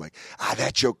that where I'm like,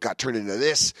 that joke got turned into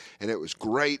this, and it was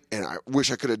great, and I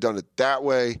wish I could have done it that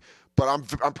way. But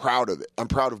I'm proud of it. I'm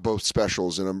proud of both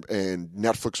specials, and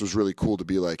Netflix was really cool to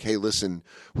be like, hey, listen,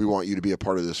 we want you to be a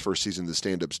part of this first season of the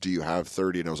stand-ups. Do you have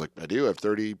 30? And I was like, I do have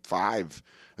 35.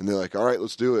 And they're like, all right,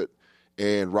 let's do it.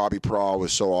 And Robbie Praw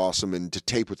was so awesome, and to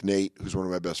tape with Nate, who's one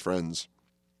of my best friends,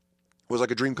 was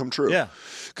like a dream come true. Yeah.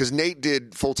 Because Nate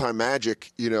did Full-Time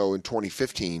Magic, in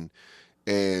 2015,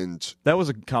 and that was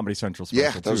a Comedy Central special.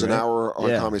 Yeah, that was an hour on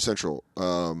Comedy Central.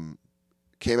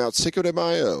 Came out Cinco de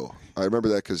Mayo. I remember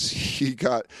that because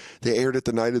they aired it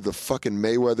the night of the fucking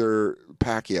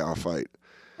Mayweather-Pacquiao fight.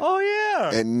 Oh,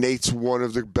 yeah. And Nate's one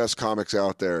of the best comics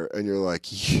out there. And you're like,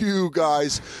 you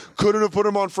guys couldn't have put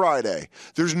him on Friday.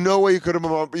 There's no way you put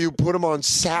him on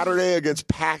Saturday against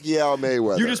Pacquiao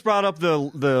Mayweather. You just brought up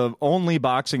the only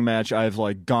boxing match I've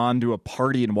gone to a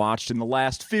party and watched in the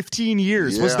last 15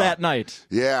 years was that night.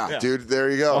 Yeah, dude,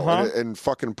 there you go. And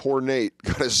fucking poor Nate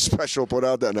got his special put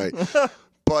out that night.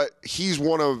 But he's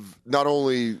one of not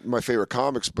only my favorite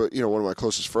comics, but one of my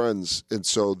closest friends, and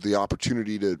so the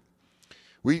opportunity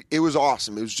it was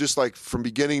awesome. It was just like from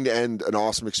beginning to end an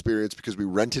awesome experience because we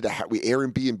rented we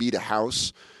Airbnb'd a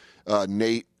house,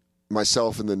 Nate,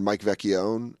 myself, and then Mike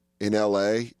Vecchione in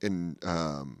L.A. and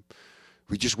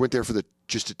we just went there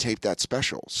just to tape that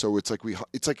special. So it's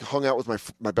like hung out with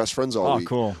my best friends all week,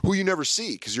 cool. who you never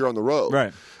see because you're on the road.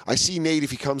 Right. I see Nate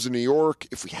if he comes to New York,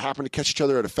 if we happen to catch each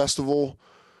other at a festival.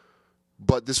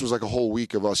 But this was like a whole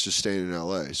week of us just staying in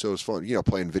L.A. So it was fun,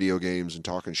 playing video games and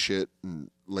talking shit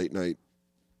and late night,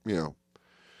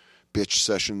 bitch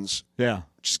sessions. Yeah.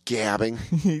 Just gabbing.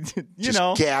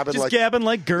 Gabbing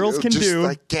like girls can just do.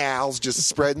 Like gals just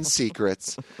spreading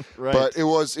secrets. Right. But it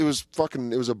was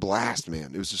a blast,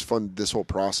 man. It was just fun, this whole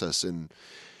process. And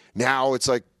now it's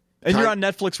like. And you're on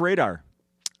Netflix radar.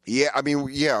 Yeah, I mean,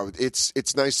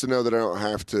 it's nice to know that I don't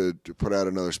have to put out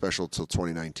another special till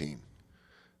 2019.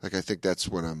 Like, I think that's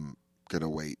when I'm going to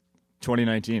wait.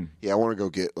 2019. Yeah, I want to go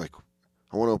get,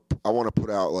 I want to put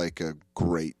out, a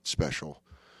great special.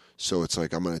 So it's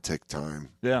like, I'm going to take time.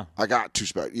 Yeah. I got two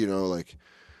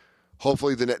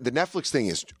hopefully the Netflix thing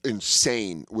is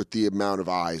insane with the amount of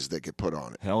eyes that get put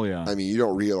on it. Hell yeah. I mean, you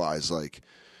don't realize,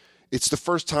 it's the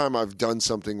first time I've done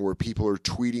something where people are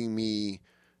tweeting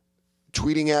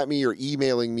at me or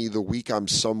emailing me the week I'm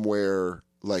somewhere.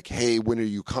 Like, hey, when are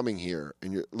you coming here?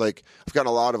 And you're like, I've gotten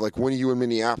a lot of when are you in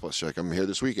Minneapolis? You're like, I'm here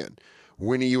this weekend.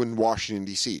 When are you in Washington,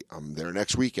 D.C.? I'm there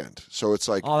next weekend. So it's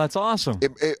like, oh, that's awesome.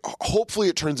 Hopefully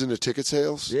it turns into ticket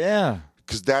sales. Yeah.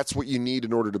 Because that's what you need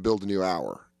in order to build a new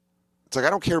hour. It's like,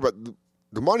 I don't care about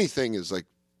the money thing is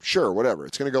sure, whatever.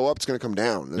 It's going to go up. It's going to come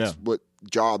down. That's what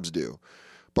jobs do.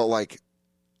 But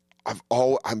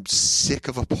I'm sick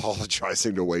of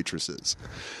apologizing to waitresses.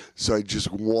 So I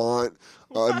just want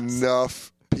enough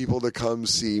people to come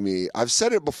see me. I've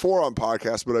said it before on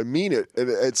podcasts, but I mean it. And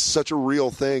it's such a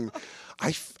real thing.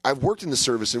 I've worked in the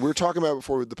service, and we were talking about it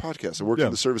before with the podcast. I worked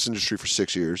in the service industry for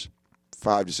 6 years,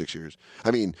 5 to 6 years.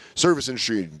 I mean, service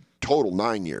industry in total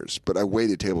 9 years, but I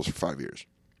waited tables for 5 years.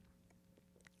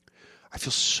 I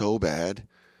feel so bad.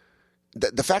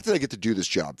 The fact that I get to do this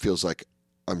job feels like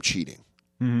I'm cheating.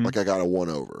 Mm-hmm. Like I got a one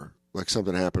over. Like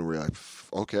something happened where you're like,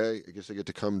 okay, I guess I get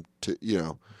to come to,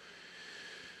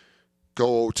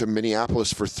 go to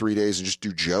Minneapolis for 3 days and just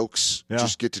do jokes. Yeah.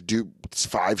 Just get to do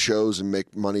 5 shows and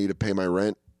make money to pay my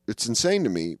rent. It's insane to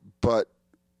me. But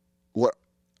what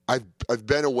I've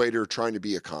been a waiter trying to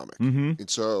be a comic. Mm-hmm. And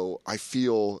so I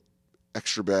feel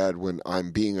extra bad when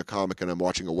I'm being a comic and I'm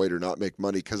watching a waiter not make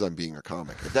money because I'm being a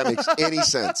comic. If that makes any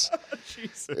sense.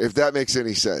 If that makes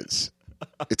any sense.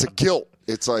 It's a guilt.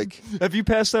 It's like. Have you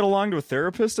passed that along to a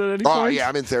therapist at any point? Oh, yeah,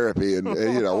 I'm in therapy, and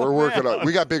we're working on.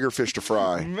 We got bigger fish to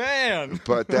fry, man.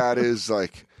 But that is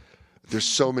there's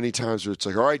so many times where it's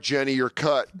like, all right, Jenny, you're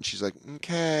cut, and she's like,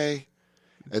 okay,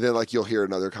 and then you'll hear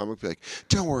another comic be like,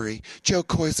 don't worry, Joe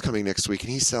Coy's coming next week, and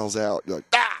he sells out. You're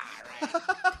like,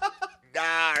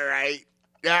 all right.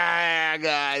 Ah,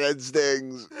 God, that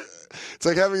stings. It's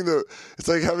like having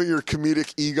your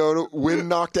comedic ego wind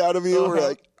knocked out of you. We're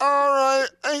like, all right,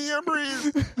 I can't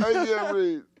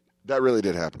breathe. That really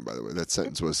did happen, by the way. That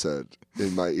sentence was said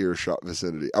in my earshot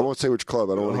vicinity. I won't say which club.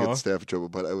 I don't want to get the staff in trouble,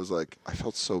 but I was like, I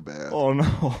felt so bad. Oh,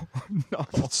 no. I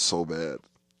felt so bad.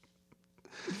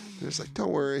 It's like,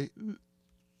 don't worry.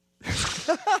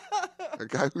 A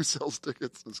guy who sells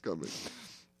tickets is coming.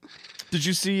 Did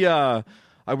you see...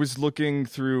 I was looking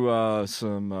through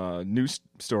some news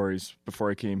stories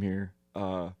before I came here.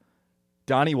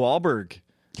 Donnie Wahlberg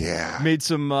made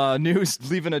some news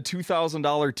leaving a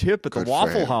 $2,000 tip at the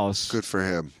Waffle House. Good for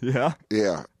him. Yeah?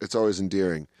 Yeah, it's always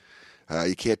endearing.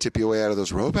 You can't tip your way out of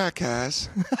those robot cars.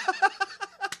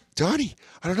 Donnie,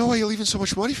 I don't know why you're leaving so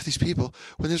much money for these people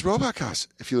when there's robot cars.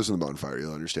 If you listen to the Bonfire,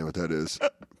 you'll understand what that is.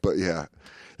 But yeah,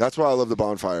 that's why I love the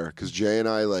Bonfire, because Jay and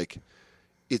I,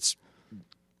 it's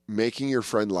making your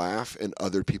friend laugh and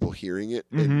other people hearing it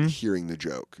and hearing the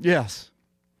joke. Yes.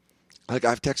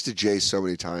 I've texted Jay so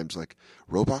many times,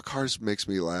 robot cars makes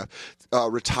me laugh.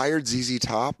 Retired ZZ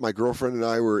Top, my girlfriend and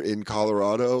I were in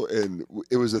Colorado, and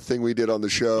it was a thing we did on the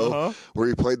show where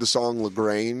we played the song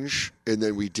LaGrange, and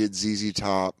then we did ZZ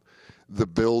Top, the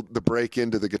break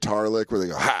into the guitar lick where they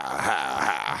go, ha, ha,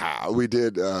 ha, ha. We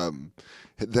did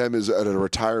them is at a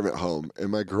retirement home, and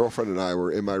my girlfriend and I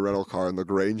were in my rental car, and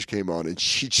LaGrange came on, and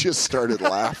she just started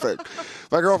laughing.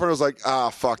 My girlfriend was like,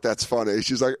 fuck, that's funny.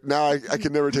 She's like, now I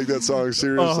can never take that song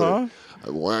seriously. Uh-huh.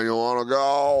 When you want to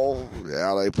go,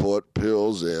 yeah, they put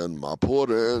pills in my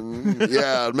pudding.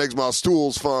 Yeah, it makes my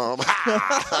stools firm.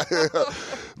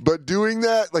 But doing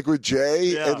that, like with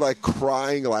Jay, and like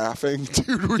crying, laughing,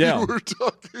 dude, when you were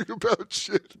talking about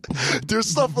shit. There's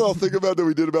stuff that I'll think about that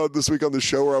we did about this week on the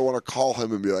show where I want to call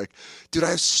him and be like, dude,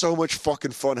 I have so much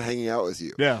fucking fun hanging out with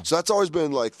you. Yeah. So that's always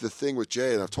been like the thing with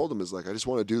Jay, and I've told him is like, I just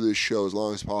want to do this show as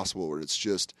long as possible where it's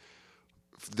just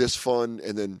this fun,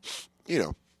 and then, you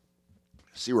know,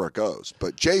 see where it goes.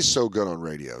 But Jay's so good on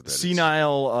radio. That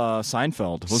Senile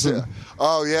Seinfeld.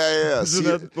 Oh, yeah. Isn't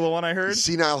that the one I heard?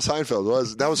 Senile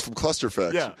Seinfeld. That was from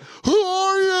Clusterfect. Yeah. Who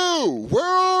are you? Where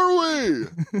are we?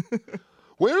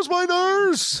 Where's my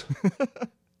nurse?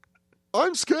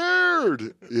 I'm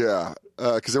scared. Yeah.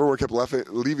 Because everyone kept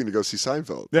leaving to go see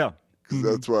Seinfeld. Yeah. Because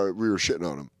that's why we were shitting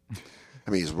on him.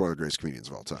 I mean, he's one of the greatest comedians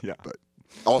of all time. Yeah. But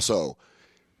also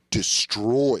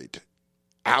destroyed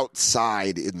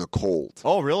outside in the cold.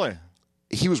 Oh, really?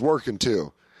 He was working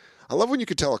too. I love when you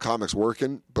could tell a comic's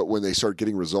working, but when they start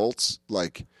getting results,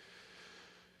 like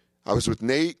I was with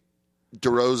Nate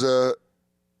DeRosa,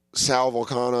 Sal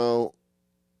Volcano,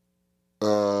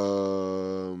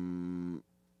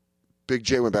 Big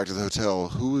J went back to the hotel.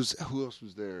 Who else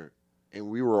was there? And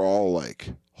we were all like,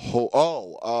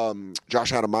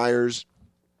 Josh Adam Myers,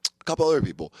 a couple other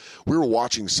people. We were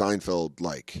watching Seinfeld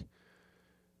like.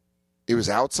 It was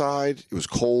outside. It was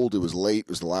cold. It was late. It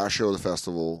was the last show of the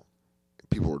festival.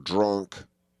 People were drunk,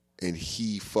 and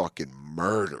he fucking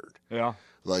murdered. Yeah,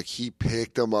 like he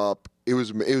picked them up. It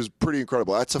was pretty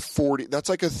incredible. That's That's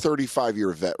like a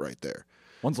 35-year vet right there.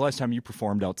 When's the last time you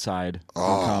performed outside in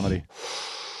comedy?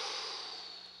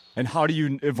 And how do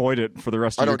you avoid it for the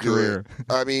rest of your career?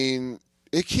 I mean,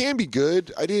 it can be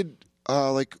good. I did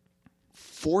like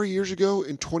 4 years ago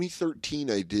in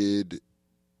 2013. I did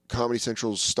Comedy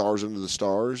Central's Stars Under the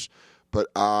Stars, but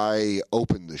I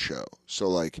opened the show. So,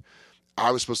 like,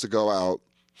 I was supposed to go out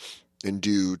and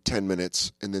do 10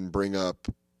 minutes and then bring up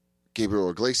Gabriel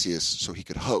Iglesias so he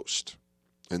could host.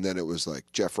 And then it was, like,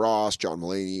 Jeff Ross, John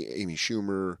Mulaney, Amy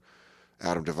Schumer,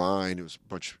 Adam Devine. It was a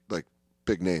bunch, like,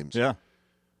 big names. Yeah.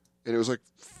 And it was, like,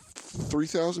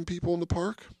 3,000 people in the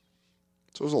park.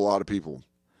 So it was a lot of people.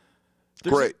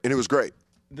 Great. And it was great.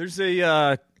 There's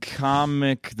a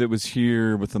comic that was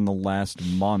here within the last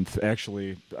month.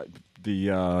 Actually,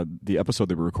 the episode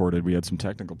that we recorded, we had some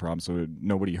technical problems, so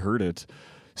nobody heard it.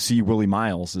 C. Willie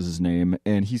Miles is his name,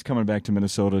 and he's coming back to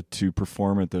Minnesota to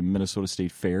perform at the Minnesota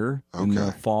State Fair in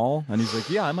the fall. And he's like,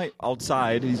 "Yeah, I might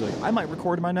outside." And he's like, "I might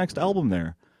record my next album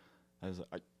there." I was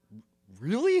like,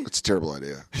 "Really? That's a terrible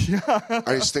idea." Yeah,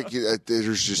 I just think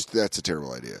that's a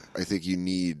terrible idea. I think you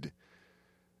need.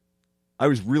 I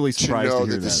was really surprised to know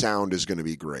hear that the sound is going to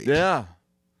be great. Yeah.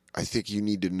 I think you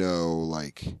need to know,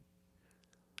 like,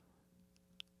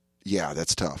 yeah,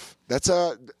 that's tough. That's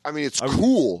I mean, it's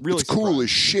cool. Really it's cool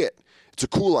as shit. It's a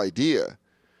cool idea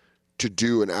to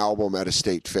do an album at a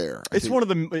state fair. It's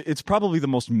probably the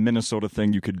most Minnesota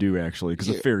thing you could do, actually, because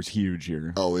the fair's huge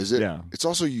here. Oh, is it? Yeah. It's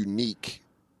also unique.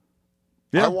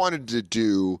 Yeah. I wanted to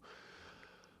do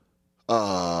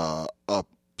a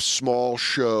small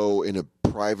show in a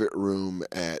private room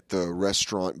at the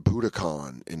restaurant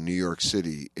Budokan in New York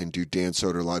City and do Dan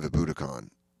Soder live at Budokan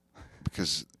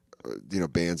because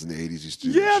bands in the 80s used to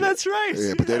do that shit. That's right.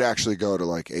 Yeah, but they'd actually go to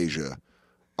like Asia.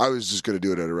 I was just going to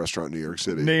do it at a restaurant in New York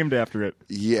City. Named after it.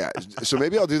 Yeah. So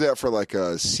maybe I'll do that for like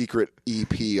a secret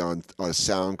EP on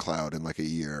SoundCloud in like a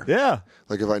year. Yeah.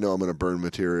 Like if I know I'm going to burn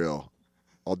material,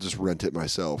 I'll just rent it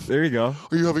myself. There you go.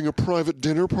 Are you having a private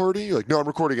dinner party? You're like, no, I'm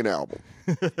recording an album.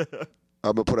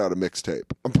 I'm going to put out a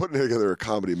mixtape. I'm putting together a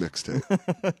comedy mixtape.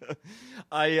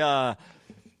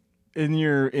 In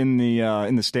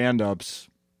the stand-ups,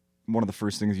 one of the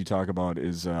first things you talk about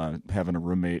is having a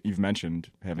roommate. You've mentioned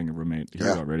having a roommate here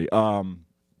already. Do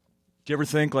you ever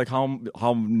think like how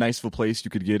nice of a place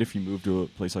you could get if you moved to a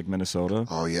place like Minnesota?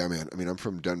 Oh yeah, man. I mean, I'm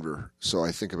from Denver, so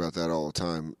I think about that all the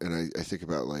time, and I think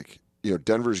about like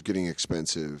Denver's getting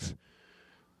expensive,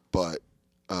 but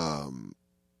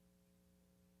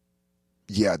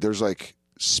there's like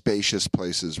spacious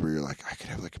places where you're like, I could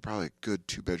have like probably a good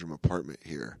 2-bedroom apartment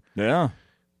here. Yeah.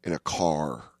 In a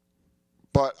car.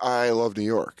 But I love New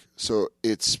York. So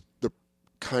it's the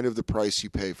kind of the price you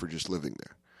pay for just living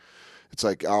there. It's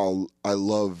like I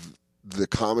love the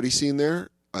comedy scene there.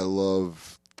 I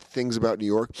love things about New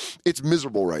York. It's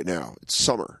miserable right now. It's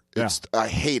summer. I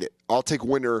hate it. I'll take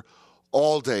winter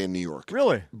all day in New York.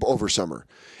 Really? Over summer.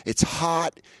 It's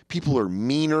hot. People are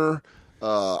meaner.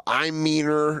 I'm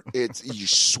meaner. You're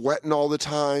sweating all the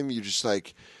time. You're just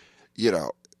like, you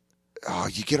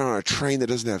get on a train that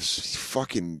doesn't have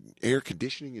fucking air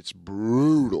conditioning. It's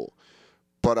brutal.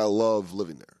 But I love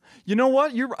living there. You know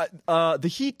what? The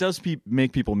heat does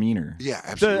make people meaner. Yeah,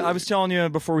 absolutely. I was telling you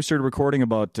before we started recording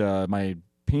about my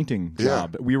painting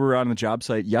job. We were on the job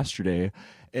site yesterday,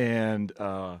 and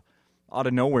out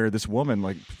of nowhere, this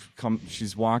woman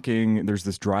she's walking. There's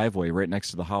this driveway right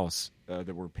next to the house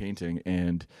that we're painting,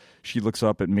 and she looks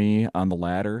up at me on the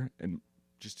ladder and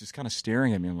just kind of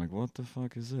staring at me. I'm like, what the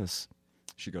fuck is this?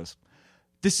 She goes,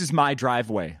 "This is my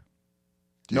driveway."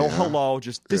 No hello,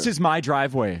 just this is my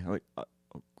driveway. I'm like,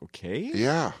 okay.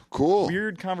 Yeah, cool.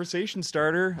 Weird conversation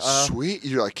starter. Sweet.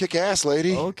 You're like, kick ass,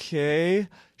 lady. Okay.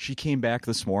 She came back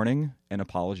this morning and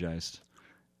apologized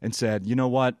and said, you know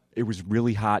what? It was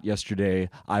really hot yesterday.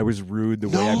 I was rude the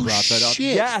way I brought that up.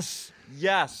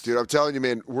 Yes. Dude, I'm telling you,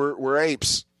 man, we're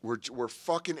apes. We're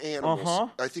fucking animals. Uh-huh.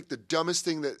 I think the dumbest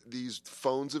thing that these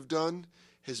phones have done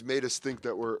has made us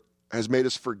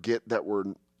forget that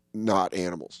we're not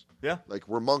animals. Yeah. Like,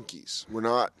 we're monkeys. We're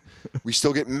not. We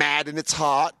still get mad and it's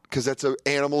hot because that's an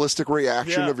animalistic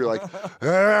reaction of you're like,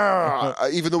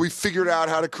 even though we figured out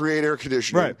how to create air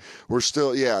conditioning, right. we're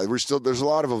still, there's a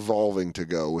lot of evolving to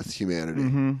go with humanity.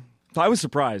 Mm-hmm. So I was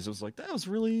surprised. I was like, that was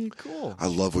really cool. I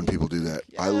love when people do that.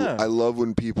 Yeah. I love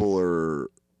when people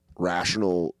are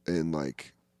rational and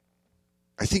like,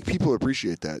 I think people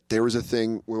appreciate that. There was a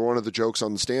thing with one of the jokes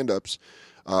on the stand-ups.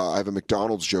 I have a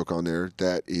McDonald's joke on there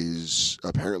that is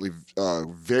apparently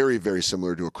very, very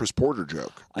similar to a Chris Porter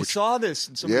joke. I saw this,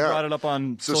 and somebody brought it up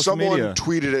on social media. So someone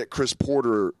tweeted at Chris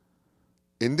Porter,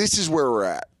 and this is where we're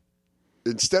at.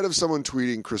 Instead of someone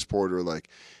tweeting Chris Porter like,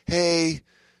 hey,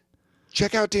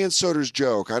 check out Dan Soder's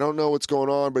joke. I don't know what's going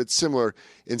on, but it's similar.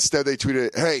 Instead, they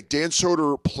tweeted, hey, Dan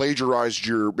Soder plagiarized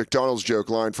your McDonald's joke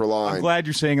line for line. I'm glad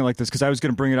you're saying it like this because I was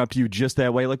going to bring it up to you just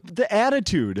that way. Like the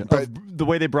attitude of the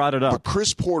way they brought it up. But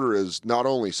Chris Porter is not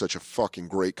only such a fucking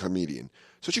great comedian,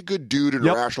 such a good dude and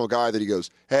a rational guy that he goes,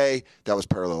 hey, that was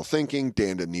parallel thinking.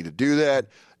 Dan didn't need to do that.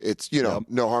 It's,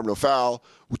 no harm, no foul.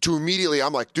 To immediately,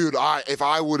 I'm like, dude, I'm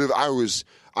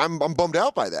bummed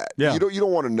out by that. Yeah. You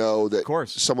don't want to know that of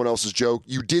course. Someone else's joke.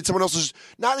 You did someone else's,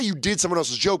 not that you did someone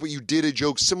else's joke, but you did a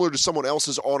joke similar to someone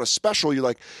else's on a special. You're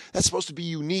like, that's supposed to be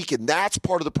unique, and that's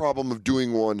part of the problem of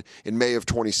doing one in May of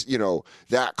 20.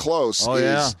 That close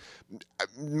is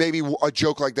maybe a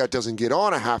joke like that doesn't get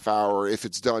on a half hour if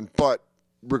it's done. But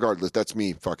regardless, that's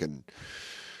me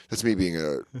being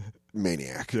a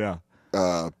maniac. Yeah.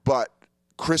 But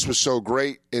Chris was so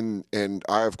great, and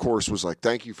I, of course, was like,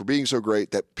 thank you for being so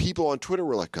great, that people on Twitter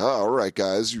were like, oh, all right,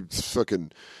 guys, you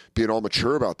fucking being all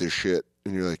mature about this shit.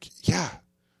 And you're like,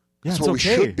 that's what we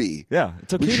should be. Yeah,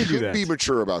 it's okay to do that. We should be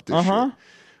mature about this shit.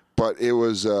 But it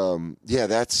was,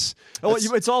 that's...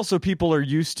 It's also people are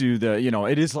used to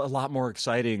it is a lot more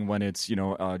exciting when it's,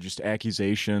 just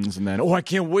accusations and then, I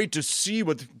can't wait to see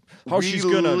how she's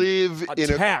going to live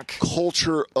attack. In a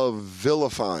culture of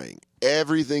vilifying.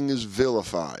 Everything is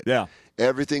vilified. Yeah.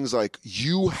 Everything's like,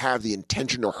 you have the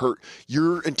intention to hurt.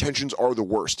 Your intentions are the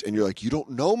worst. And you're like, you don't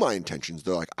know my intentions.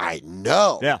 They're like, I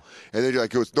know. Yeah. And then you're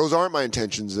like, those aren't my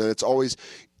intentions. And it's always,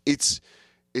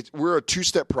 we're a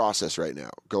two-step process right now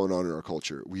going on in our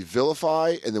culture. We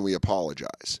vilify and then we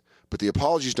apologize. But the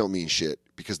apologies don't mean shit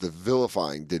because the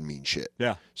vilifying didn't mean shit.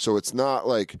 Yeah. So it's not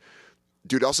like,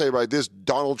 dude, I'll say about this,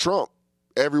 Donald Trump.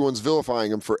 Everyone's vilifying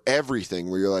him for everything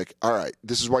where you're like, all right,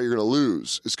 this is why you're going to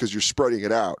lose. It's because you're spreading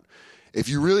it out. If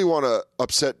you really want to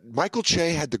upset, Michael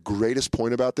Che had the greatest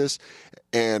point about this,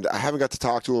 and I haven't got to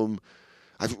talk to him.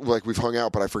 We've hung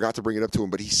out, but I forgot to bring it up to him.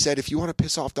 But he said, if you want to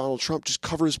piss off Donald Trump, just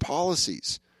cover his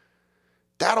policies.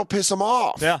 That'll piss him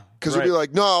off. Yeah. Because he'll be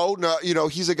like, no,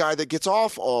 he's a guy that gets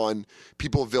off on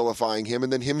people vilifying him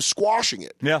and then him squashing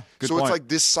it. Yeah, good So point. it's like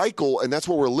this cycle, and that's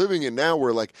what we're living in now,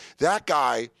 where like that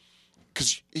guy...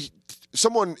 Because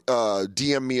someone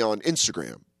DM'd me on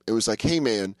Instagram. It was like, hey,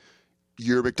 man,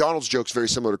 your McDonald's joke's very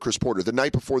similar to Chris Porter the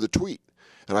night before the tweet.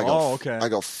 And I go, okay. I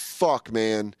go, fuck,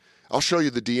 man. I'll show you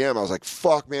the DM. I was like,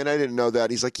 fuck, man, I didn't know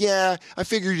that. He's like, yeah, I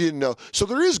figured you didn't know. So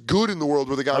there is good in the world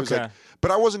where the guy was like,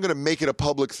 but I wasn't going to make it a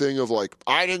public thing of like,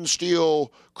 I didn't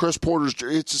steal Chris Porter's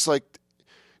joke. It's just like,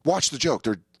 watch the joke.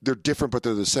 They're different, but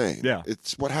they're the same. Yeah.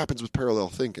 It's what happens with parallel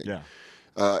thinking. Yeah.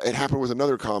 It happened with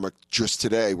another comic just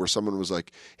today where someone was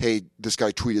like, hey, this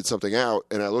guy tweeted something out.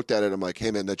 And I looked at it. I'm like,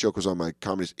 hey, man, that joke was on my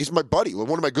comedy. He's my buddy, one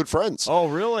of my good friends. Oh,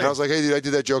 really? And I was like, hey, dude, I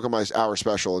did that joke on my hour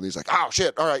special. And he's like, oh,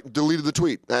 shit. All right. Deleted the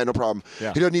tweet. No problem.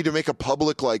 Yeah. He doesn't need to make a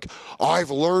public, like,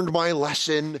 I've learned my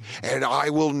lesson and I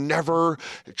will never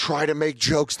try to make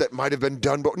jokes that might have been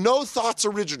done. But no thought's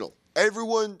original.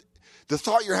 Everyone, the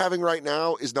thought you're having right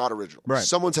now is not original. Right.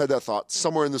 Someone's had that thought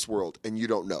somewhere in this world and you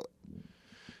don't know it.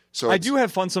 So I do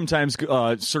have fun sometimes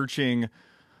searching,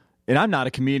 and I'm not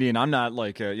a comedian. I'm not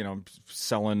like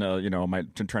selling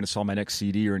trying to sell my next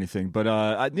CD or anything. But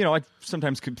I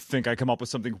sometimes could think I come up with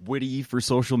something witty for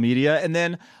social media, and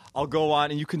then I'll go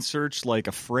on and you can search like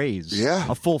a phrase,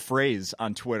 a full phrase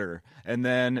on Twitter, and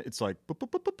then it's like boop, boop,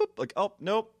 boop, boop, boop, like oh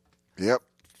nope, yep.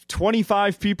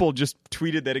 25 people just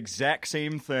tweeted that exact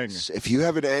same thing. If you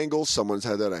have an angle, someone's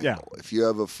had that angle. Yeah. If you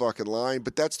have a fucking line,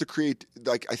 but that's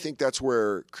I think that's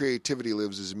where creativity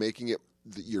lives, is making it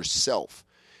yourself.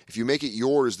 If you make it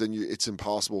yours, then it's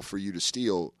impossible for you to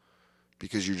steal,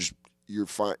 because you're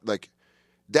fine. Like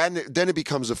then it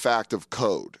becomes a fact of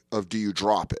code of, do you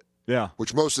drop it? Yeah.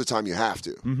 Which most of the time you have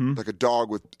to. Mm-hmm. Like a dog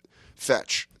with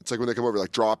fetch. It's like when they come over,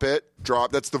 like drop it,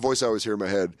 drop. That's the voice I always hear in my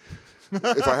head.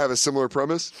 If I have a similar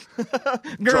premise,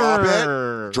 drop it,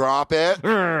 down, drop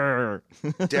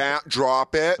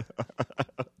it,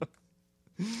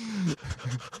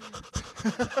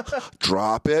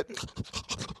 drop it.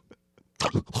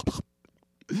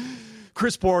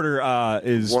 Chris Porter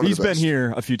he's been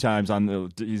here a few times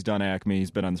he's done Acme,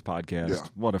 he's been on this podcast. Yeah.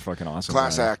 What a fucking awesome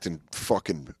class guy. act and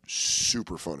fucking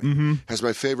super funny. Mm-hmm. Has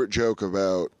my favorite joke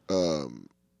about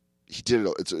he did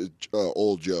it. It's an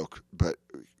old joke, but.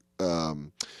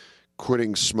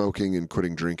 Quitting smoking and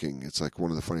quitting drinking. It's like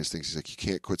one of the funniest things. He's like, you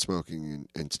can't quit smoking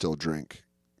and still drink,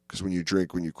 because when you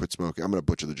quit smoking. I'm going to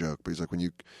butcher the joke, but he's like, when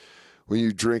you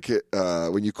drink it,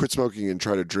 when you quit smoking and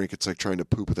try to drink, it's like trying to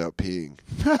poop without peeing.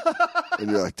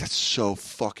 And you're like, that's so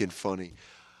fucking funny.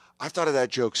 I've thought of that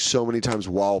joke so many times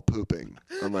while pooping.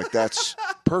 I'm like, that's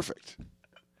perfect.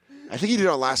 I think he did it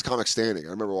on Last Comic Standing. I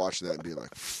remember watching that and being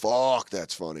like, fuck,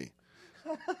 that's funny.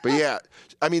 But yeah,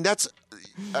 I mean,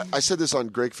 I said this on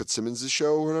Greg Fitzsimmons'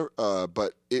 show, or whatever,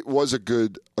 but it was a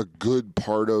good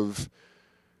part of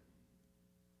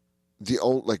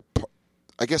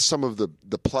I guess some of the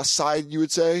plus side, you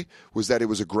would say, was that it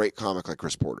was a great comic like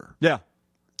Chris Porter. Yeah.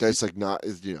 That's like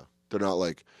they're not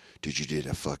like, dude, you did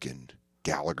a fucking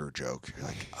Gallagher joke. You're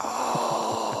like,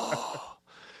 oh,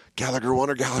 Gallagher 1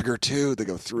 or Gallagher 2. They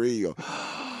go 3. You go,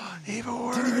 even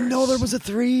worse. Didn't even know there was a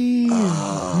 3.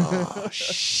 Oh,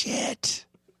 shit.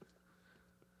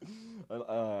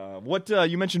 What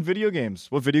you mentioned video games.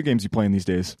 What video games you playing these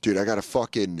days? Dude, I got a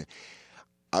fucking.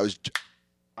 I was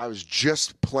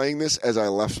just playing this as I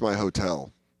left my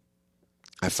hotel.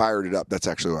 I fired it up. That's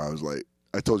actually why I was late.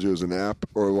 I told you it was an app,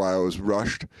 or why I was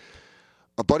rushed.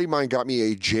 A buddy of mine got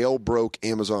me a jailbroke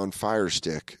Amazon Fire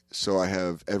Stick, so I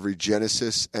have every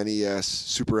Genesis, NES,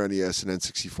 Super NES, and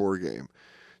N64 game.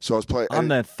 So I was playing on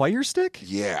that Fire Stick.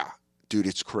 Yeah, dude,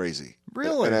 it's crazy.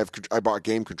 Really? And I bought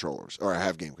game controllers, or I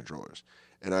have game controllers,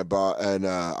 and I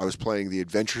was playing The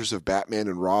Adventures of Batman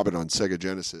and Robin on Sega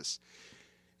Genesis.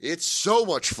 It's so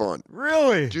much fun.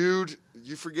 Really? Dude,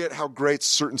 you forget how great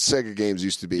certain Sega games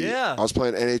used to be. Yeah. I was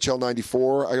playing NHL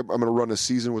 94. I'm going to run a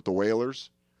season with the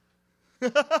Whalers. I'm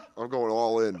going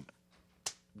all in.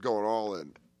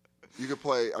 You could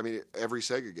play, every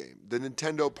Sega game. The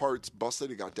Nintendo part's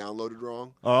busted. It got downloaded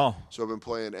wrong. Oh. So I've been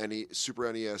playing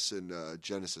Super NES and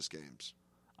Genesis games.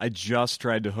 I just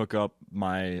tried to hook up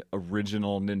my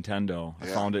original Nintendo. I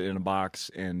found it in a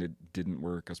box, and it didn't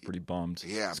work. I was pretty bummed.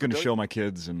 Yeah. I was going to show my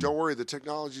kids. And don't worry, the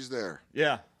technology's there.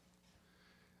 Yeah.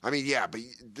 But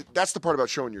that's the part about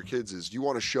showing your kids is you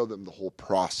want to show them the whole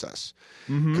process,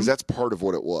 because that's part of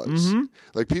what it was. Mm-hmm.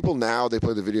 Like people now, they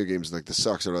play the video games like this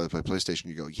sucks. Or they play PlayStation.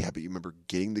 You go, yeah, but you remember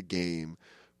getting the game,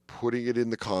 putting it in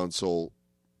the console,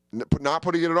 not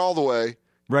putting it all the way,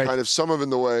 right? Kind of some of it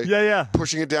in the way, yeah,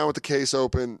 pushing it down with the case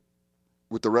open,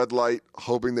 with the red light,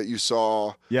 hoping that you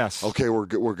saw. Yes. Okay, we're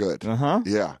good.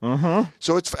 Yeah.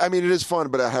 So it is fun,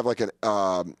 but I have like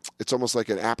it's almost like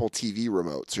an Apple TV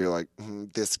remote. So you're like,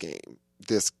 this game,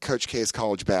 this Coach K's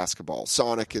college basketball,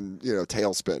 Sonic and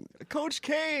Tailspin. Coach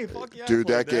K, fuck yeah, dude,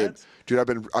 that game, dude,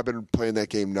 I've been playing that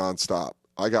game nonstop.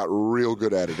 I got real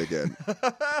good at it again.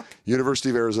 University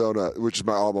of Arizona, which is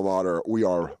my alma mater, we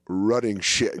are running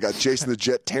shit. Got Jason the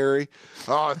Jet Terry.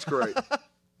 Oh, it's great.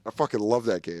 I fucking love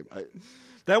that game.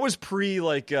 That was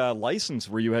license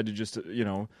where you had to just,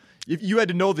 you had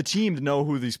to know the team to know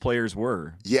who these players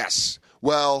were. Yes.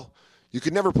 Well, You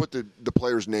could never put the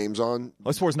players' names on.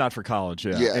 Well, sports not for college,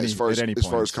 yeah. As far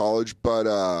as college, but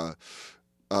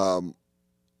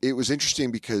it was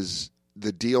interesting because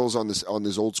the deals on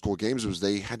these old school games was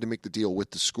they had to make the deal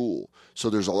with the school. So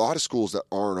there's a lot of schools that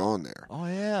aren't on there. Oh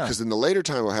yeah. Because in the later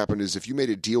time, what happened is if you made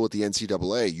a deal with the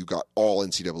NCAA, you got all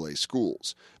NCAA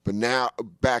schools. But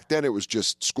back then, it was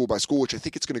just school by school, which I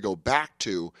think it's going to go back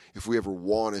to if we ever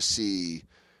want to see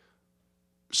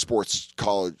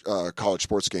college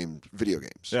sports game video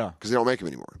games. Yeah. Because they don't make them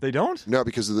anymore. They don't? No,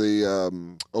 because of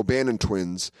the O'Bannon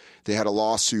twins, they had a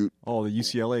lawsuit. Oh, the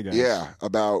UCLA guys. Yeah,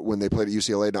 about when they played at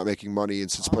UCLA not making money, and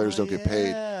since players don't get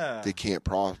paid, they can't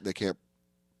profit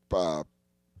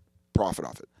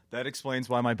off it. That explains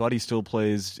why my buddy still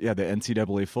plays the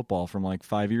NCAA football from like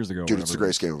 5 years ago. Dude, it's the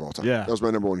greatest game of all time. Yeah. That was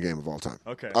my number one game of all time.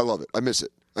 Okay. I love it. I miss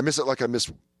it. I miss it like I miss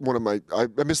one of my I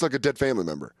miss like a dead family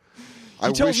member.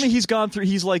 He tells me he's gone through.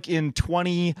 He's like in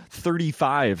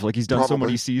 2035. Like he's done so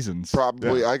many seasons.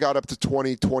 Probably. Yeah. I got up to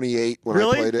 2028 when I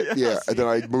played it. Yeah, and then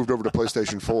I moved over to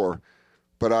PlayStation 4.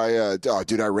 But I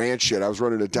ran shit. I was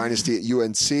running a dynasty at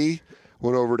UNC.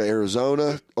 Went over to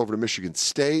Arizona, over to Michigan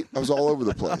State. I was all over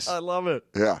the place. I love it.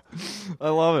 Yeah, I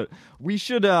love it. We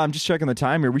should. I'm just checking the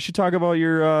time here. We should talk about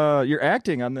your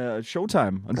acting on the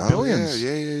Showtime on Billions.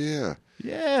 Yeah.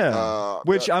 Yeah,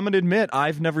 which I'm going to admit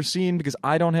I've never seen because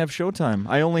I don't have Showtime.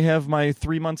 I only have my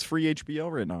 3 months free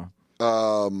HBO right now.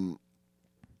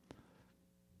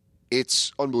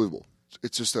 It's unbelievable.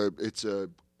 It's just a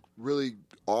really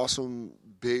awesome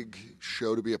big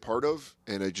show to be a part of,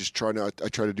 and I try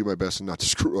to do my best and not to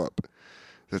screw up.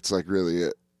 That's like really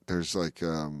it. There's like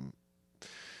from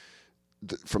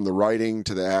the writing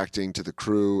to the acting to the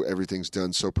crew, everything's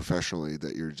done so professionally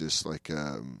that you're just like.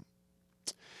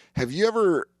 Have you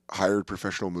ever hired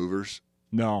professional movers?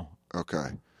 No.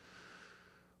 Okay.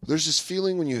 There's this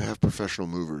feeling when you have professional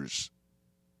movers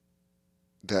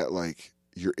that like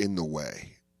you're in the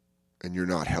way and you're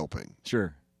not helping.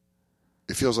 Sure.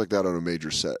 It feels like that on a major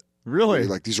set. Really?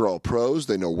 Like these are all pros.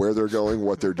 They know where they're going,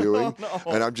 what they're doing. Oh,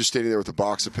 no. And I'm just standing there with a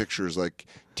box of pictures like,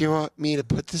 do you want me to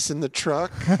put this in the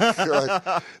truck?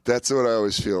 Like, that's what I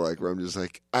always feel like, where I'm just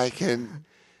like,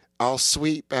 I'll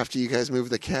sweep after you guys move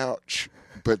the couch.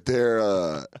 But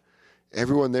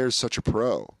everyone there is such a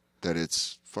pro that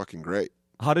it's fucking great.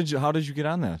 How did you get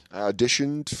on that? I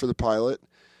auditioned for the pilot.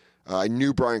 I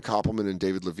knew Brian Koppelman and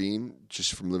David Levine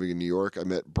just from living in New York. I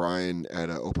met Brian at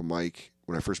an open mic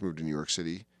when I first moved to New York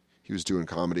City. He was doing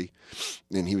comedy,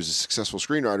 and he was a successful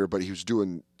screenwriter, but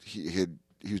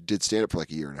he did stand up for like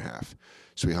a year and a half.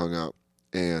 So we hung out,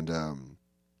 and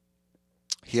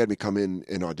he had me come in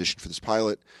and audition for this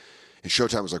pilot. And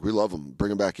Showtime was like, we love him,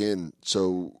 bring him back in.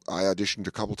 So I auditioned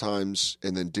a couple times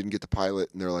and then didn't get the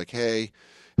pilot. And they're like, hey,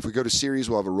 if we go to series,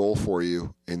 we'll have a role for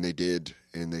you. And they did,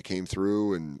 and they came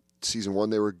through. And season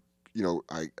one,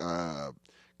 I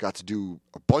got to do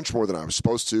a bunch more than I was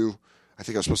supposed to. I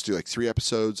think I was supposed to do like 3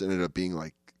 episodes, and ended up being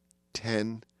like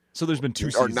 10. So there's been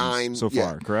 2 seasons 9 so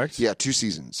far, correct? Yeah, 2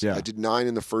 seasons. Yeah. I did 9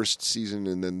 in the first season,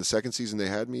 and then the second season they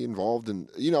had me involved. And,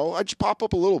 I just pop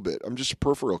up a little bit. I'm just a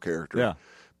peripheral character. Yeah.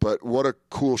 But what a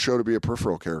cool show to be a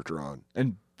peripheral character on.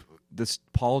 And this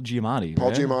Paul Giamatti.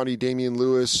 Giamatti, Damian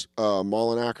Lewis,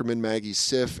 Malin Ackerman, Maggie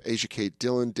Siff, Asia Kate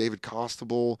Dillon, David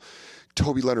Costable,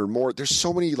 Toby Leonard Moore. There's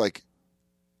so many, like,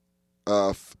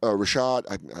 Rashad.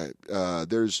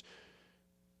 There's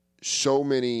so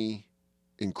many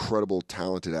incredible,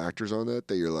 talented actors on that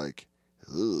you're like,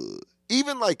 ugh.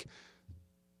 Even like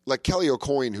Kelly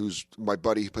O'Coin, who's my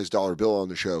buddy, who plays Dollar Bill on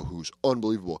the show, who's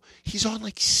unbelievable. He's on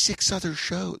like 6 other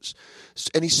shows.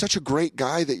 And he's such a great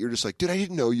guy that you're just like, dude, I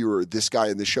didn't know you were this guy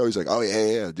in this show. He's like, oh,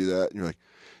 yeah, do that. And you're like,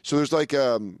 so there's like,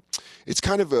 it's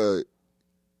kind of a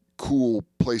cool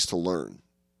place to learn.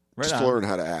 Right just on. to learn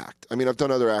how to act. I mean, I've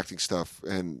done other acting stuff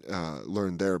and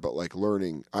learned there, but like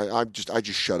learning, I just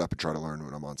shut up and try to learn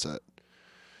when I'm on set.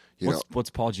 What's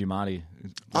Paul Giamatti?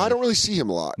 I don't really see him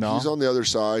a lot. No? He's on the other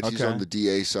side. Okay. He's on the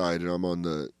DA side, and I'm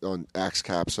on Axe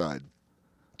Cap side.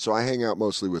 So I hang out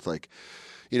mostly with like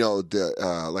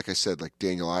I said, like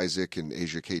Daniel Isaac and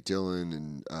Asia Kate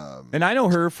Dillon, and I know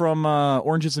her from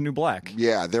Orange Is the New Black.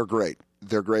 Yeah, they're great.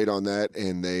 They're great on that,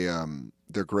 and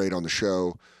they're great on the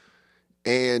show.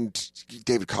 And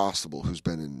David Costable, who's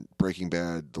been in Breaking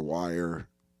Bad, The Wire.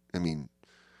 I mean,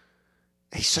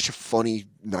 he's such a funny,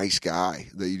 nice guy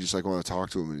that you just like want to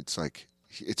talk to him, and it's like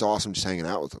it's awesome just hanging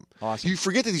out with him. Awesome. You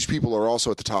forget that these people are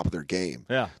also at the top of their game.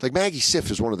 Yeah. Like Maggie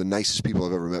Siff is one of the nicest people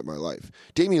I've ever met in my life.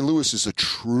 Damian Lewis is a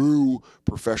true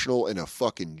professional and a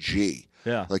fucking G.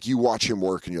 Yeah. Like you watch him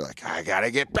work and you're like, I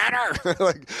gotta get better.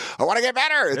 Like I want to get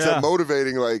better. It's Yeah. that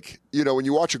motivating. Like when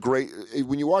you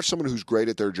watch someone who's great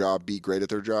at their job be great at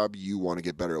their job, you want to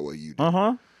get better at what you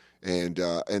do. And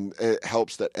it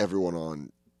helps that everyone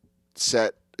on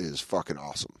set is fucking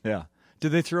awesome. Yeah.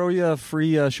 Did they throw you a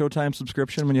free Showtime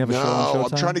subscription when you have a show on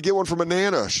Showtime? I'm trying to get one from a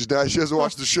Nana. She hasn't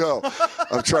watched the show.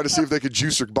 I'm trying to see if they could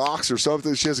juice her box or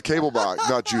something. She has a cable box.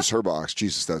 Not juice her box.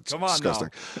 Jesus, that's disgusting.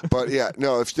 Now. But yeah,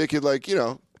 no, if they could, like,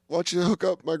 why don't you hook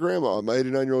up my grandma, my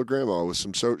 89-year-old grandma, with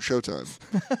some Showtime?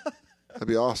 That'd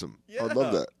be awesome. Yeah. I'd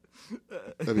love that.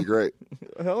 That'd be great.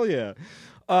 Hell yeah.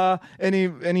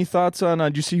 Any thoughts on,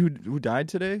 did you see who died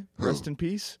today? Rest in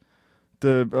peace.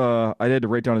 I had to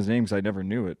write down his name because I never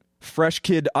knew it. Fresh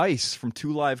Kid Ice from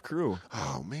 2 Live Crew.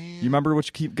 Oh, man. You remember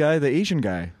which guy? The Asian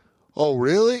guy. Oh,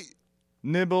 really?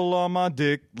 Nibble on my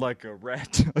dick like a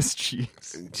rat does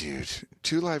cheese. Dude,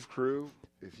 2 Live Crew,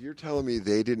 if you're telling me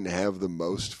they didn't have the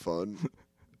most fun,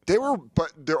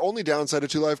 but their only downside of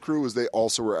 2 Live Crew was they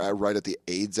also were right at the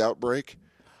AIDS outbreak.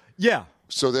 Yeah.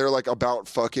 So they're like about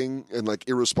fucking and like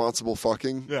irresponsible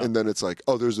fucking, and then it's like,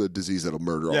 oh, there's a disease that'll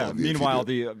murder all of you. Meanwhile,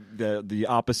 the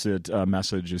opposite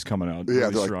message is coming out. Yeah,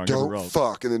 really they're strong like, don't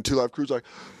fuck, and then 2 Live Crew's like,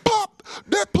 pop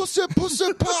that pussy,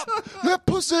 pop that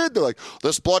pussy. They're like,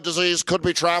 this blood disease could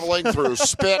be traveling through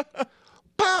spit.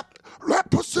 Pop that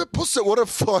pussy.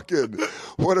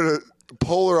 What a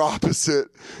polar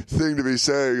opposite thing to be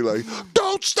saying. Like,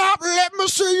 don't stop, let me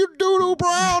see you doo-doo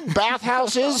brown.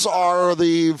 Bathhouses are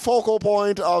the focal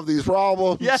point of these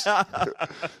problems. Yeah.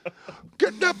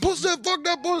 Get that pussy, fuck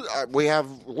that pussy. We have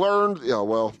learned,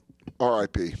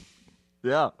 R.I.P.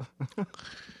 Yeah.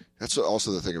 That's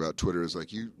also the thing about Twitter is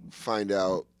like you find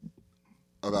out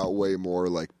about way more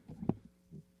like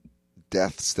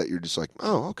deaths that you're just like,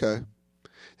 oh, okay.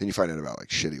 Then you find out about like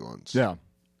shitty ones. Yeah.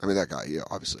 I mean, that guy,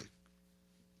 obviously.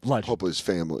 Legend. Hope his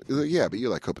family. Yeah, but you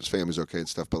like hope his family's okay and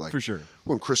stuff. But like, for sure,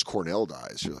 when Chris Cornell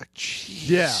dies, you're like,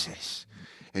 Jesus. Yeah.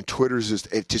 And Twitter's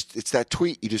it's that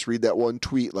tweet. You just read that one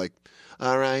tweet, like,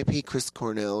 R.I.P. Chris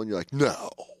Cornell, and you're like,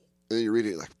 no. And then you read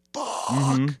it, like, fuck.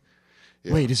 Mm-hmm.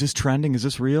 Yeah. Wait, is this trending? Is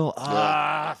this real?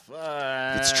 Yeah.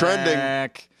 Fuck. It's trending.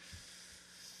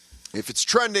 If it's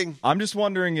trending, I'm just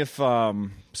wondering if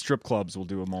strip clubs will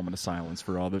do a moment of silence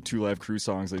for all the 2 Live Crew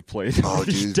songs they've played for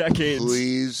decades.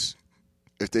 Please.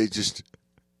 If they just,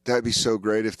 that'd be so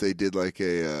great if they did like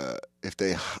if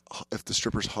the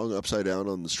strippers hung upside down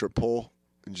on the strip pole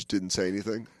and just didn't say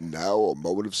anything. Now a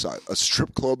moment of silence, a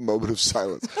strip club moment of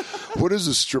silence. What is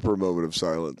a stripper moment of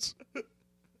silence?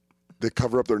 They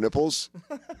cover up their nipples.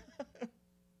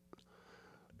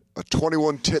 A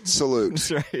 21 tit salute.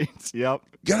 That's right. Yep.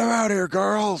 Get them out here,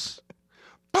 girls.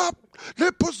 Pop,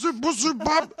 that pussy,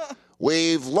 pop.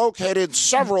 We've located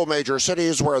several major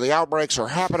cities where the outbreaks are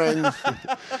happening.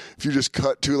 If you just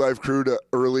cut 2 Live Crew to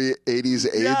early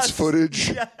 80s AIDS footage.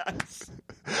 Yes.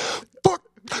 Fuck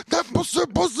that pussy,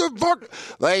 fuck.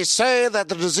 They say that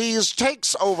the disease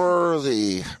takes over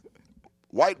the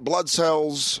white blood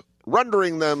cells,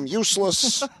 rendering them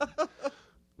useless.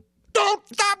 Don't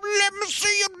stop, let me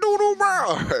see you doodle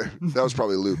brown. That was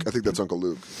probably Luke. I think that's Uncle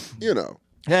Luke. Yeah,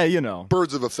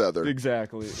 Birds of a feather.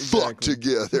 Exactly. Fuck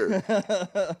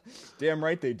together. Damn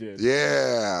right they did.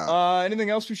 Yeah. Anything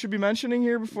else we should be mentioning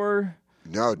here before?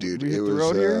 No, dude. We hit the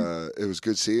road here? It was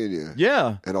good seeing you.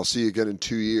 Yeah. And I'll see you again in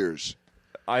 2 years.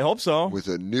 I hope so. With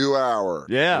a new hour.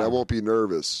 Yeah. And I won't be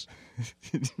nervous.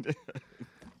 You're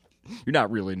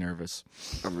not really nervous.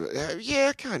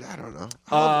 Yeah, kind of. I don't know.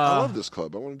 I love this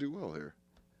club. I want to do well here.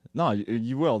 No,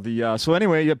 you will. So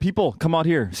anyway, people, come out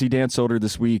here. See Dan Soder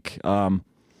this week.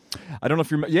 I don't know if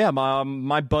you're... Yeah,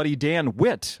 my buddy Dan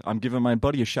Witt. I'm giving my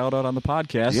buddy a shout-out on the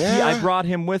podcast. Yeah. I brought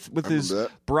him with his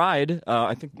bride.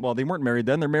 I think, well, they weren't married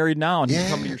then. They're married now, and he's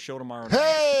coming to your show tomorrow night.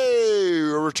 Hey,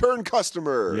 a return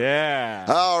customer. Yeah.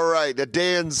 All right. At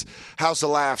Dan's House of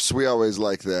Laughs, we always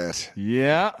like that.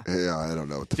 Yeah. Yeah, I don't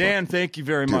know what the Dan, thank you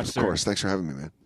very much, sir. Of course. Thanks for having me, man.